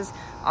pizzas,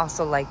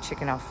 also like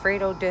chicken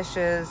Alfredo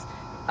dishes,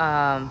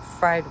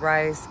 fried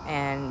rice,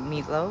 and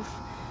meatloaf.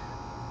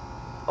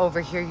 Over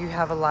here you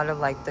have a lot of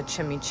like the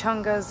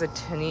chimichangas,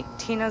 the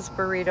Tina's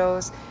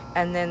burritos,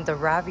 and then the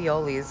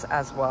raviolis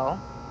as well.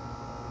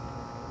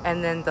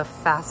 And then the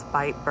fast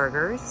bite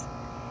burgers.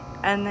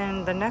 And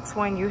then the next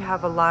one, you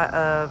have a lot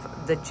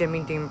of the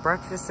Jimmy Dean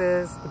breakfasts,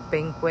 the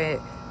banquet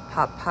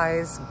pot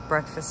pies,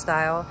 breakfast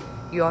style.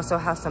 You also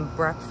have some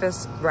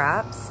breakfast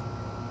wraps,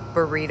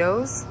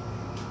 burritos.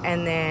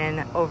 And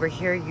then over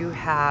here you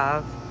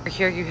have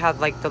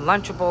like the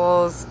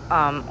Lunchables,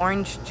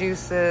 orange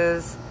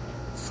juices,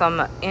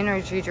 some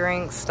energy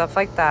drinks, stuff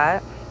like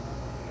that.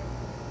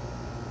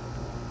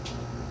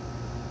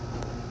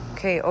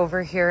 Okay,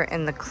 over here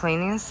in the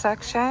cleaning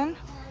section,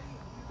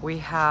 we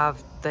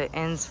have the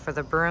ends for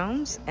the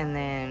brooms and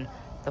then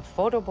the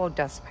foldable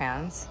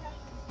dustpans.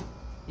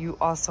 You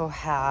also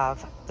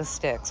have the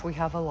sticks. We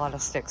have a lot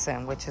of sticks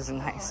in, which is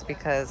nice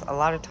because a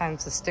lot of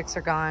times the sticks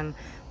are gone,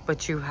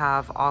 but you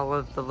have all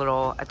of the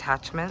little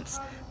attachments.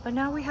 But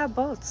now we have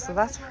both, so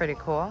that's pretty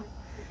cool.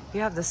 You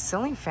have the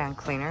ceiling fan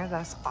cleaner.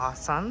 That's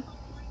awesome.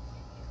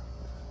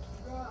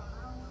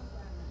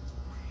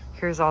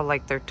 Here's all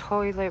like their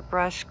toilet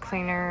brush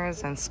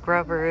cleaners and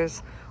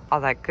scrubbers, all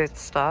that good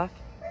stuff.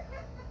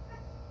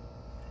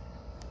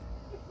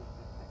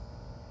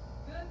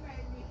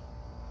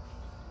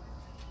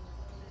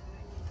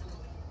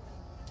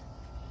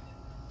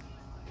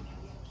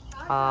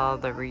 All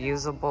the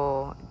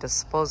reusable,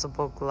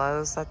 disposable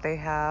gloves that they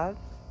have.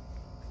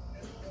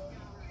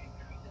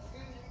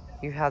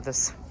 You have the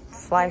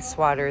fly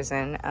swatters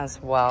in as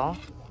well.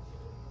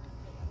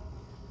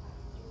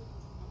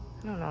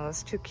 I don't know,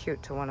 that's too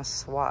cute to want to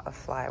swat a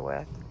fly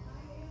with.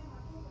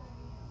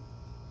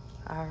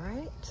 All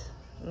right,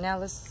 now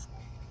let's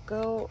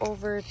go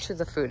over to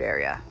the food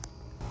area.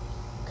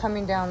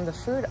 Coming down the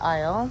food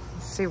aisle,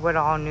 let's see what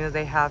all new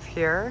they have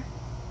here.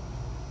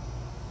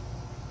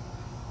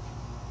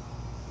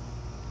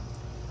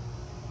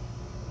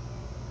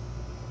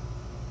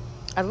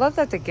 I love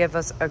that they give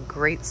us a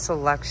great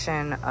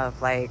selection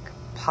of like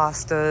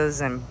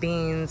pastas and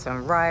beans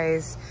and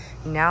rice.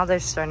 Now they're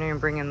starting to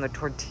bring in the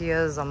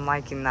tortillas. I'm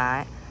liking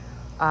that.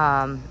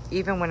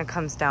 Even when it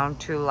comes down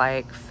to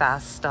like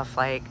fast stuff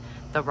like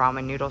the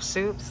ramen noodle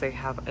soups, they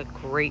have a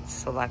great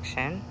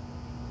selection.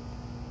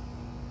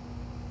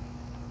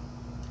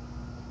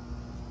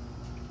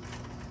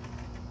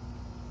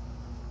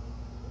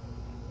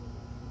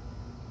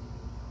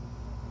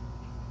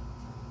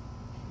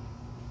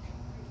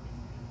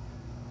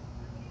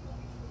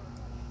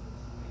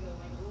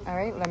 All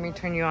right, let me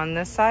turn you on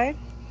this side.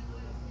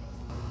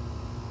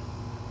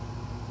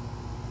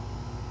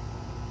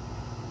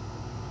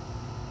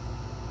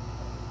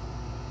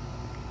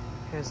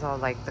 Here's all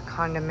like the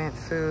condiment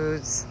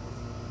foods,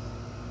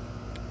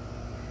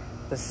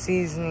 the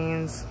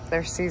seasonings.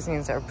 Their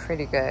seasonings are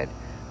pretty good.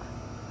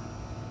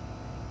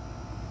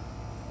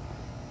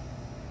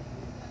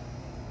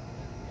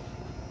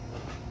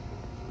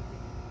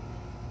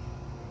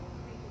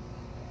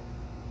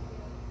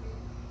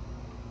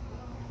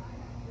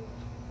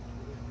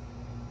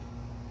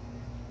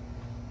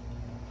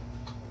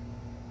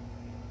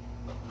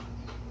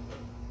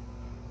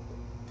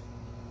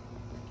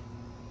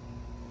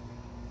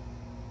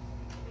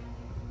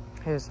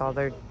 Here's all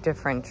their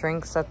different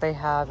drinks that they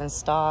have in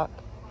stock.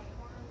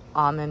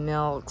 Almond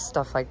milk,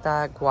 stuff like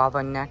that.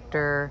 Guava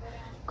nectar,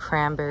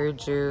 cranberry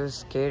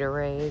juice,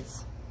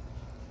 Gatorades,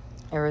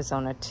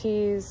 Arizona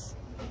teas,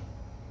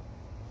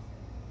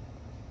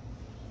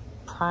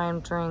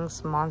 prime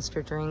drinks,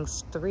 monster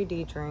drinks,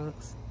 3D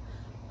drinks,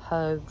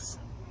 hugs.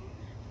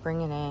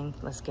 Bring it in.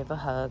 Let's give a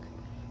hug.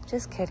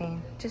 Just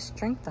kidding. Just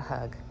drink the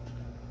hug.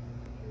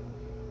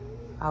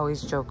 I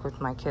always joke with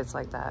my kids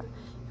like that.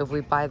 If we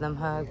buy them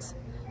hugs,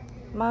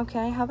 Mom,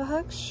 can I have a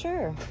hug?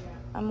 Sure.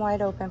 I'm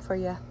wide open for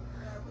you.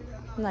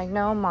 I'm like,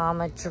 no, Mom,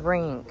 a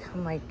drink.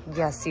 I'm like,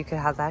 yes, you could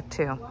have that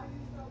too.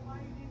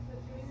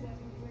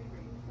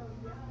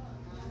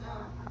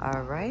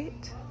 All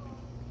right.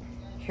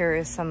 Here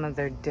is some of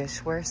their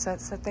dishware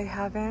sets that they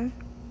have in.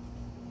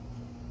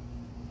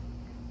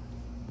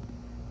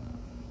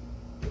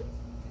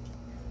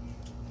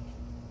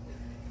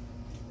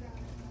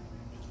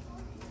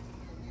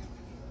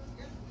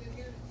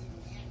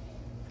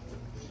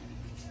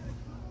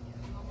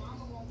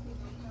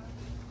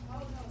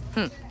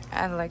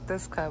 I like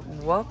this cup.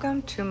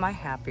 Welcome to my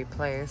happy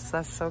place.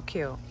 That's so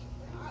cute.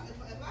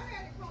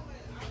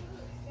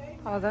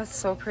 Oh, that's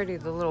so pretty.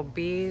 The little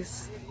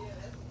bees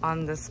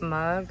on this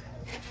mug.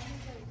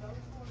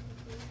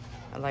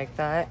 I like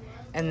that.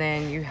 And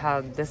then you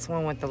have this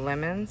one with the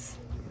lemons.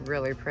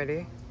 Really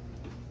pretty.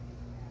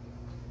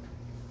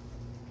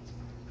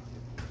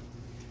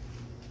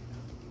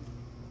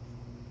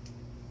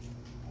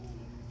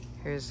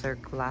 Here's their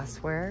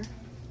glassware.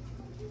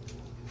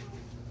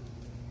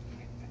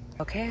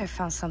 Okay, I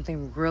found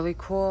something really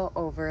cool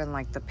over in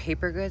like the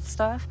paper goods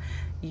stuff.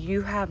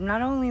 You have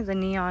not only the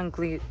neon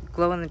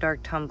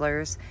glow-in-the-dark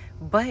tumblers,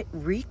 but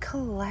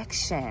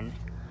recollection.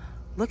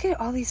 Look at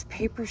all these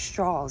paper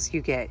straws you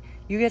get.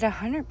 You get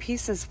 100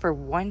 pieces for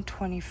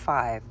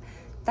 $125.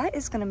 That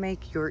is gonna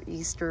make your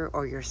Easter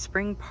or your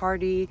spring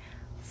party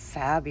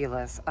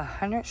fabulous.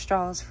 100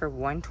 straws for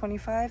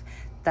 $125.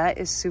 That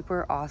is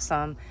super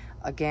awesome.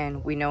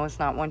 Again, we know it's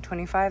not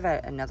 $125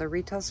 at another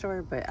retail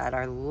store, but at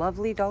our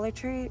lovely Dollar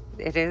Tree,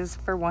 it is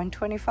for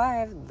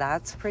 $125.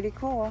 That's pretty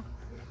cool.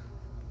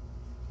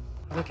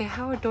 Look at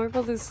how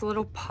adorable these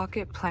little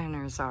pocket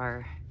planners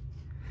are.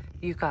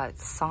 You got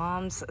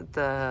Psalms,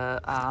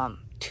 the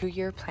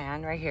 2-year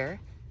plan right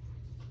here.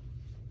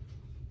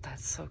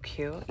 That's so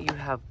cute. You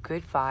have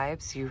good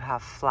vibes. You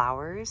have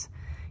flowers.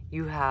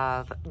 You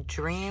have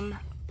dream,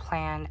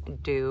 plan,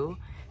 do,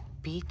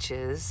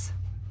 beaches.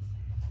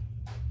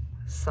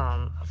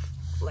 Some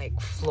like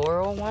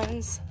floral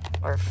ones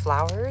or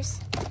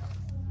flowers.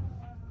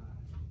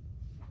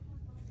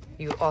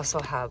 You also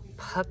have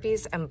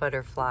puppies and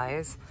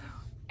butterflies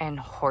and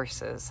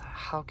horses.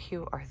 How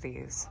cute are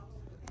these?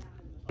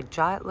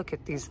 Jot, look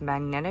at these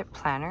magnetic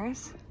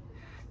planners.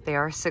 They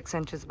are 6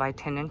 inches by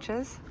 10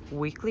 inches.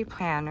 Weekly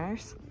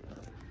planners.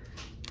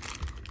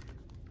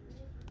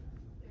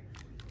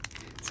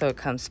 So it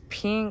comes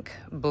pink,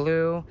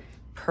 blue,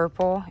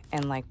 purple,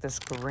 and like this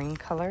green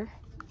color.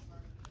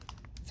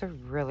 They're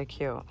really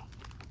cute.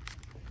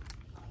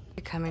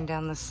 Coming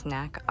down the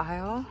snack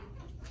aisle.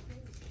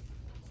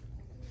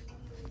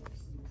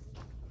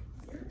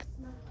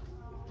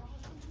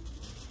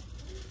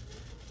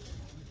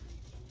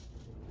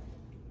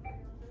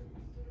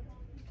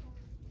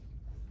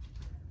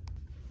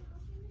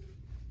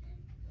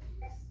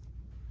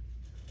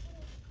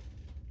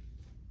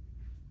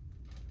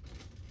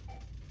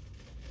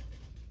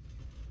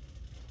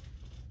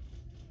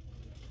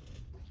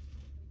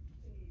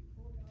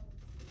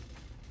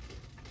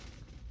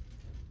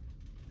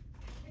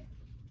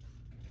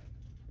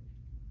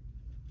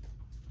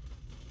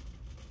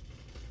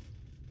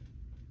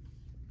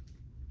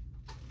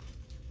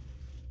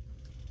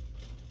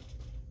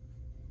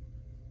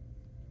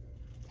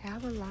 They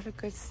have a lot of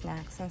good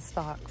snacks in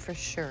stock for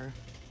sure.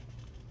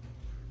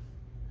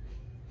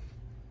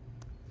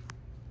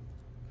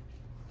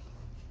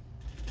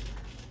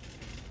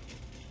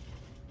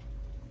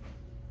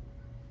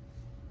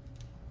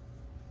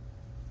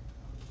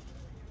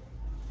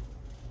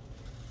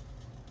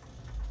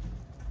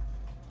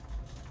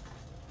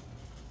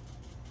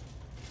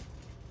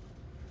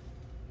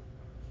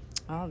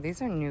 Oh,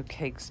 these are new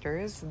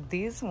cakesters.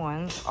 These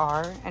ones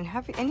are, and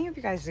have any of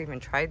you guys even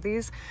tried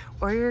these?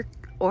 Oreo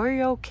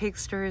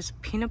cakesters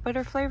peanut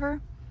butter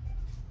flavor?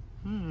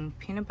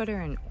 Peanut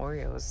butter and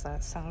Oreos.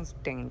 That sounds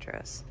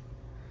dangerous.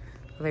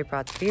 Well, they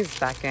brought these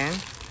back in.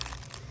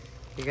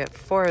 You get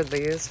 4 of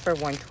these for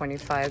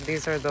 $125.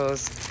 These are those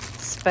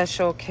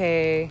Special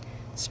K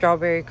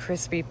strawberry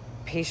crispy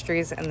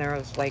pastries, and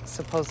they're like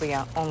supposedly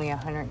only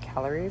 100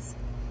 calories.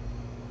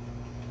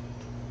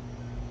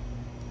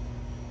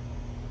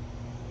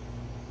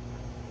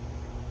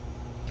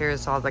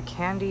 Here's all the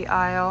candy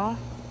aisle.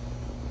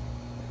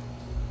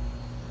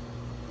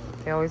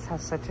 They always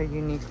have such a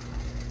unique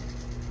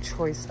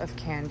choice of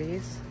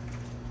candies.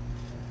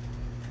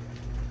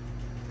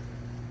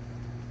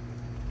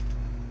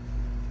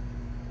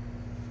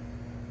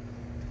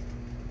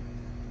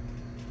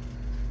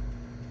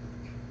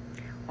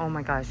 Oh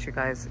my gosh, you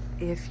guys,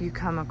 if you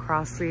come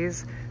across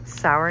these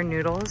sour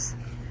noodles,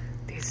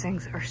 these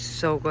things are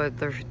so good.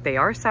 They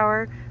are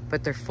sour,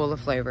 but they're full of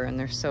flavor and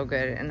they're so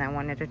good. And I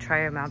wanted to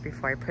try them out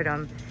before I put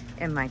them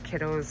in my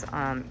kiddos'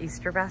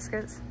 Easter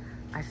baskets.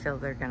 I feel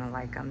they're gonna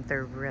like them.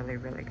 They're really,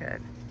 really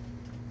good.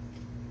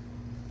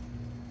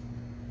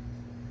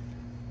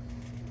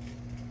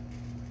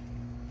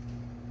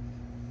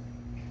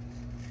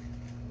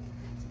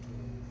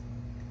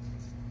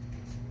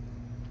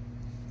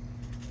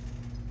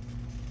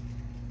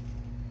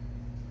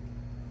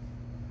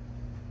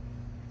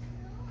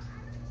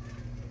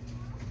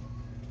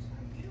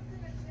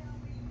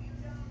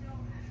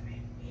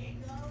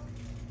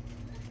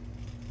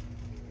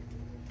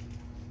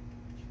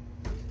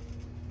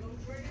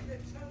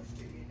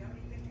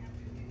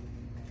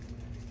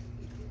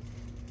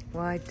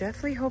 Well, I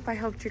definitely hope I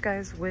helped you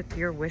guys with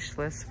your wish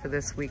list for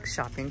this week's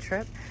shopping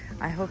trip.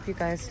 I hope you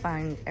guys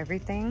find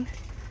everything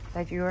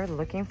that you are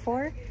looking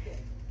for.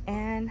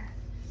 And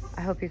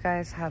I hope you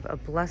guys have a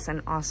blessed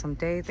and awesome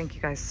day. Thank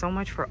you guys so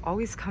much for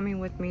always coming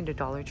with me to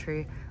Dollar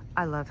Tree.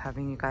 I love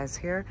having you guys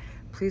here.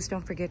 Please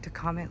don't forget to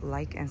comment,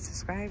 like, and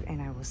subscribe,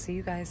 and I will see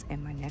you guys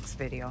in my next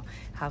video.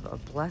 Have a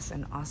blessed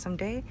and awesome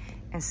day,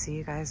 and see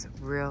you guys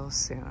real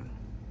soon.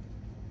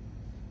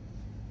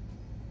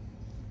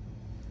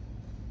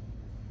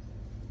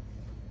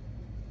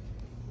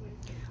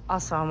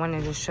 Also, I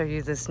wanted to show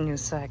you this new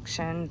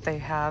section. They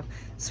have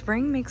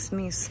Spring Makes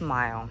Me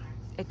Smile.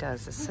 It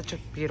does. It's such a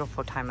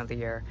beautiful time of the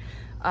year.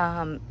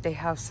 They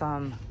have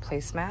some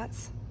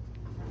placemats.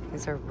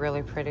 These are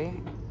really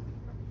pretty.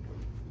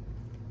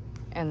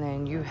 And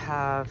then you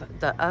have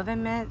the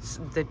oven mitts,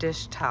 the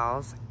dish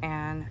towels,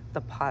 and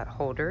the pot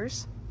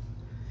holders.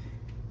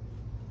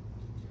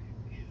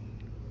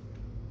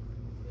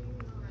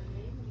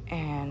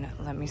 And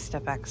let me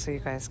step back so you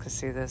guys can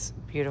see this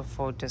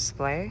beautiful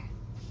display.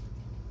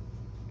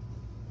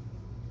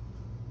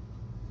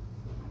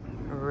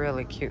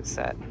 Really cute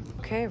set.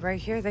 Okay, right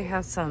here they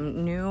have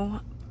some new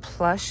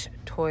plush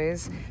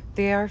toys.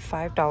 They are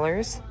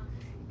 $5,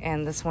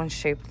 and this one's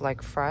shaped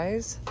like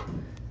fries.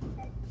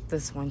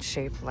 This one's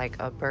shaped like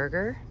a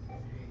burger.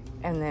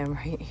 And then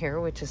right here,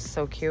 which is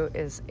so cute,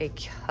 is a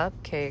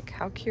cupcake.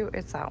 How cute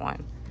is that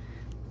one?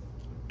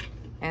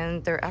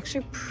 And they're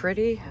actually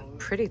pretty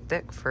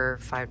thick for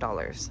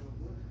 $5.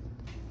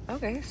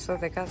 Okay, so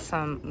they got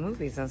some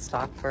movies in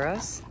stock for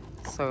us.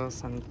 So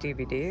some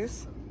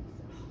DVDs.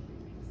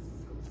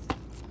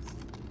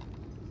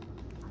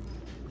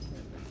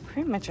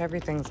 Pretty much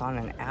everything's on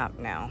an app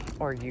now,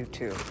 or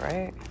YouTube,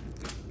 right?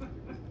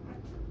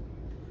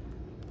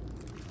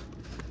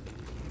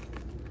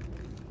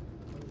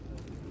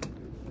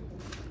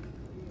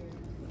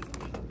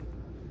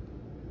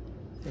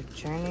 The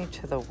Journey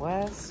to the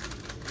West.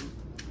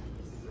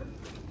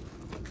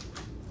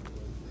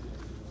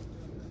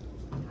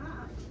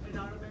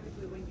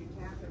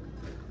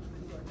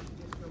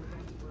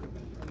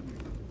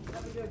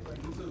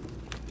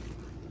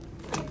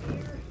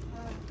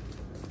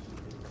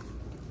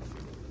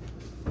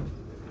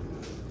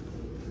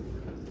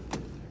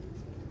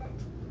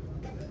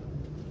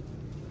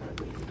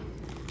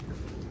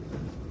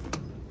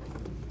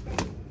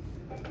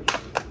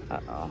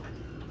 Uh-oh.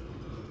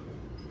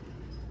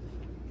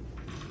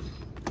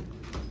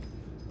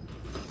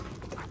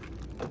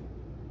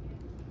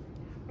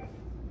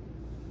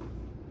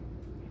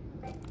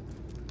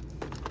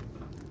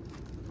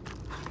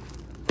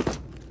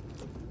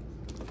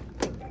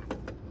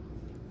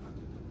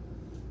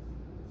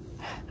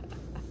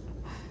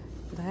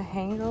 The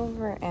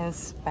Hangover in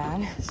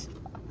Spanish.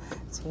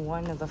 It's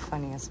one of the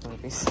funniest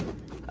movies.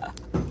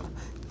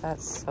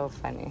 That's so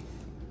funny.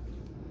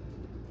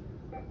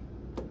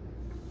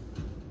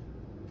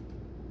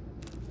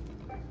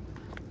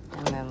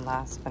 And then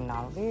last but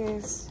not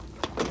least,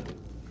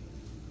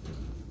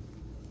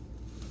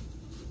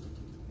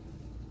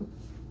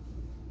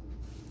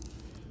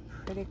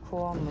 pretty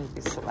cool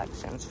movie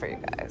selections for you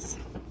guys.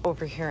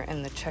 Over here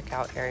in the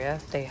checkout area,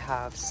 they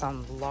have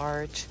some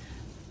large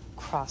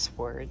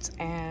crosswords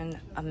and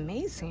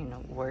amazing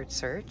word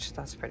search.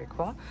 That's pretty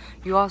cool.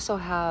 You also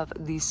have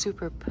the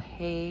Super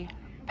Pay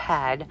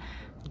Pad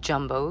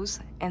Jumbos.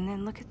 And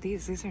then look at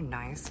these. These are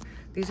nice.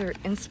 These are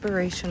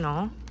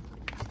inspirational.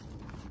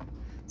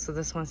 So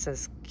this one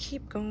says,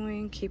 keep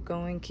going, keep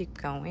going, keep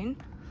going.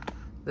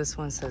 This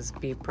one says,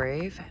 be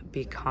brave,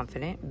 be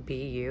confident, be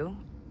you.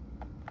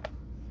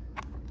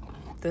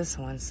 This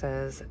one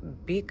says,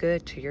 be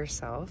good to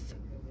yourself.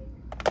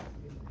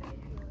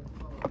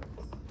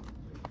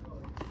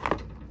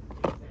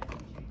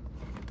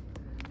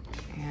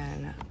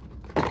 And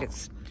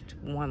it's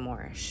one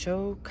more,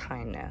 show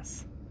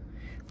kindness.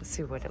 Let's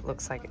see what it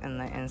looks like in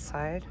the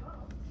inside.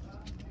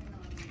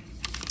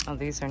 Oh,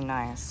 these are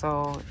nice.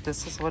 So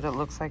this is what it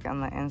looks like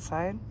on the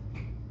inside.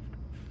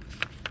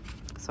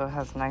 So it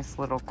has nice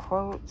little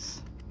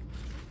quotes.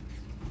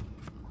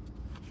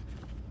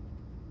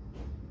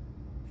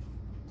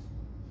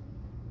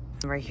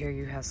 Right here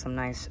you have some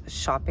nice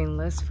shopping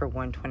lists for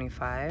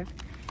 $125.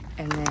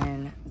 And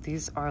then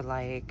these are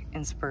like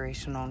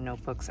inspirational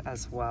notebooks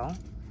as well.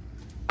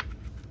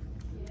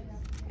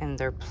 And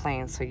they're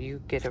plain, so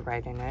you get to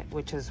write in it,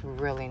 which is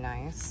really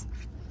nice.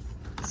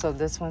 So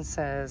this one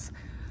says,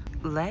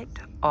 let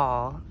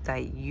all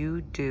that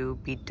you do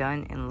be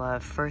done in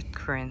love. 1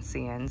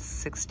 Corinthians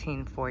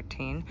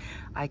 16:14.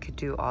 I could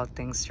do all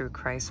things through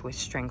Christ which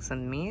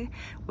strengthens me,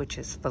 which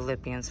is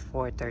Philippians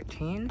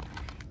 4:13.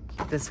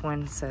 This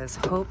one says,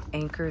 hope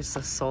anchors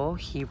the soul.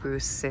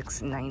 Hebrews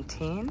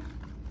 6:19.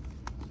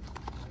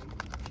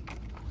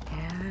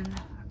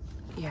 And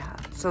yeah,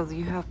 so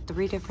you have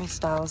 3 different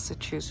styles to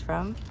choose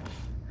from.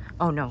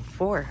 Oh no,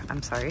 4,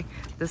 I'm sorry.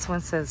 This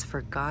one says,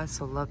 for God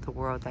so loved the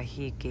world that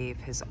he gave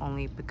his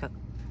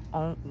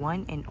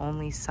one and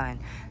only Son,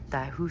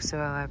 that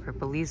whosoever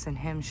believes in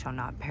him shall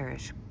not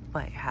perish,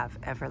 but have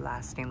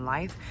everlasting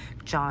life.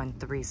 John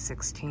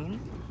 3:16.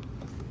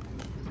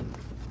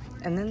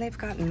 And then they've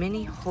got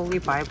mini Holy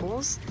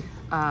Bibles.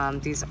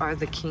 These are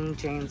the King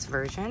James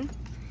Version,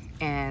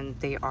 and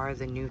they are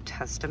the New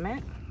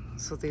Testament.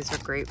 So these are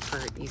great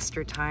for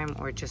Easter time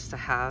or just to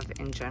have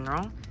in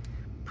general.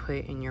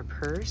 Put in your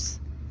purse.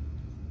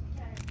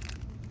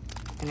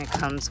 And it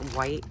comes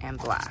white and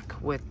black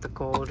with the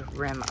gold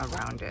rim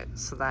around it.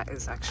 So that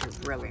is actually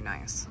really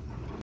nice.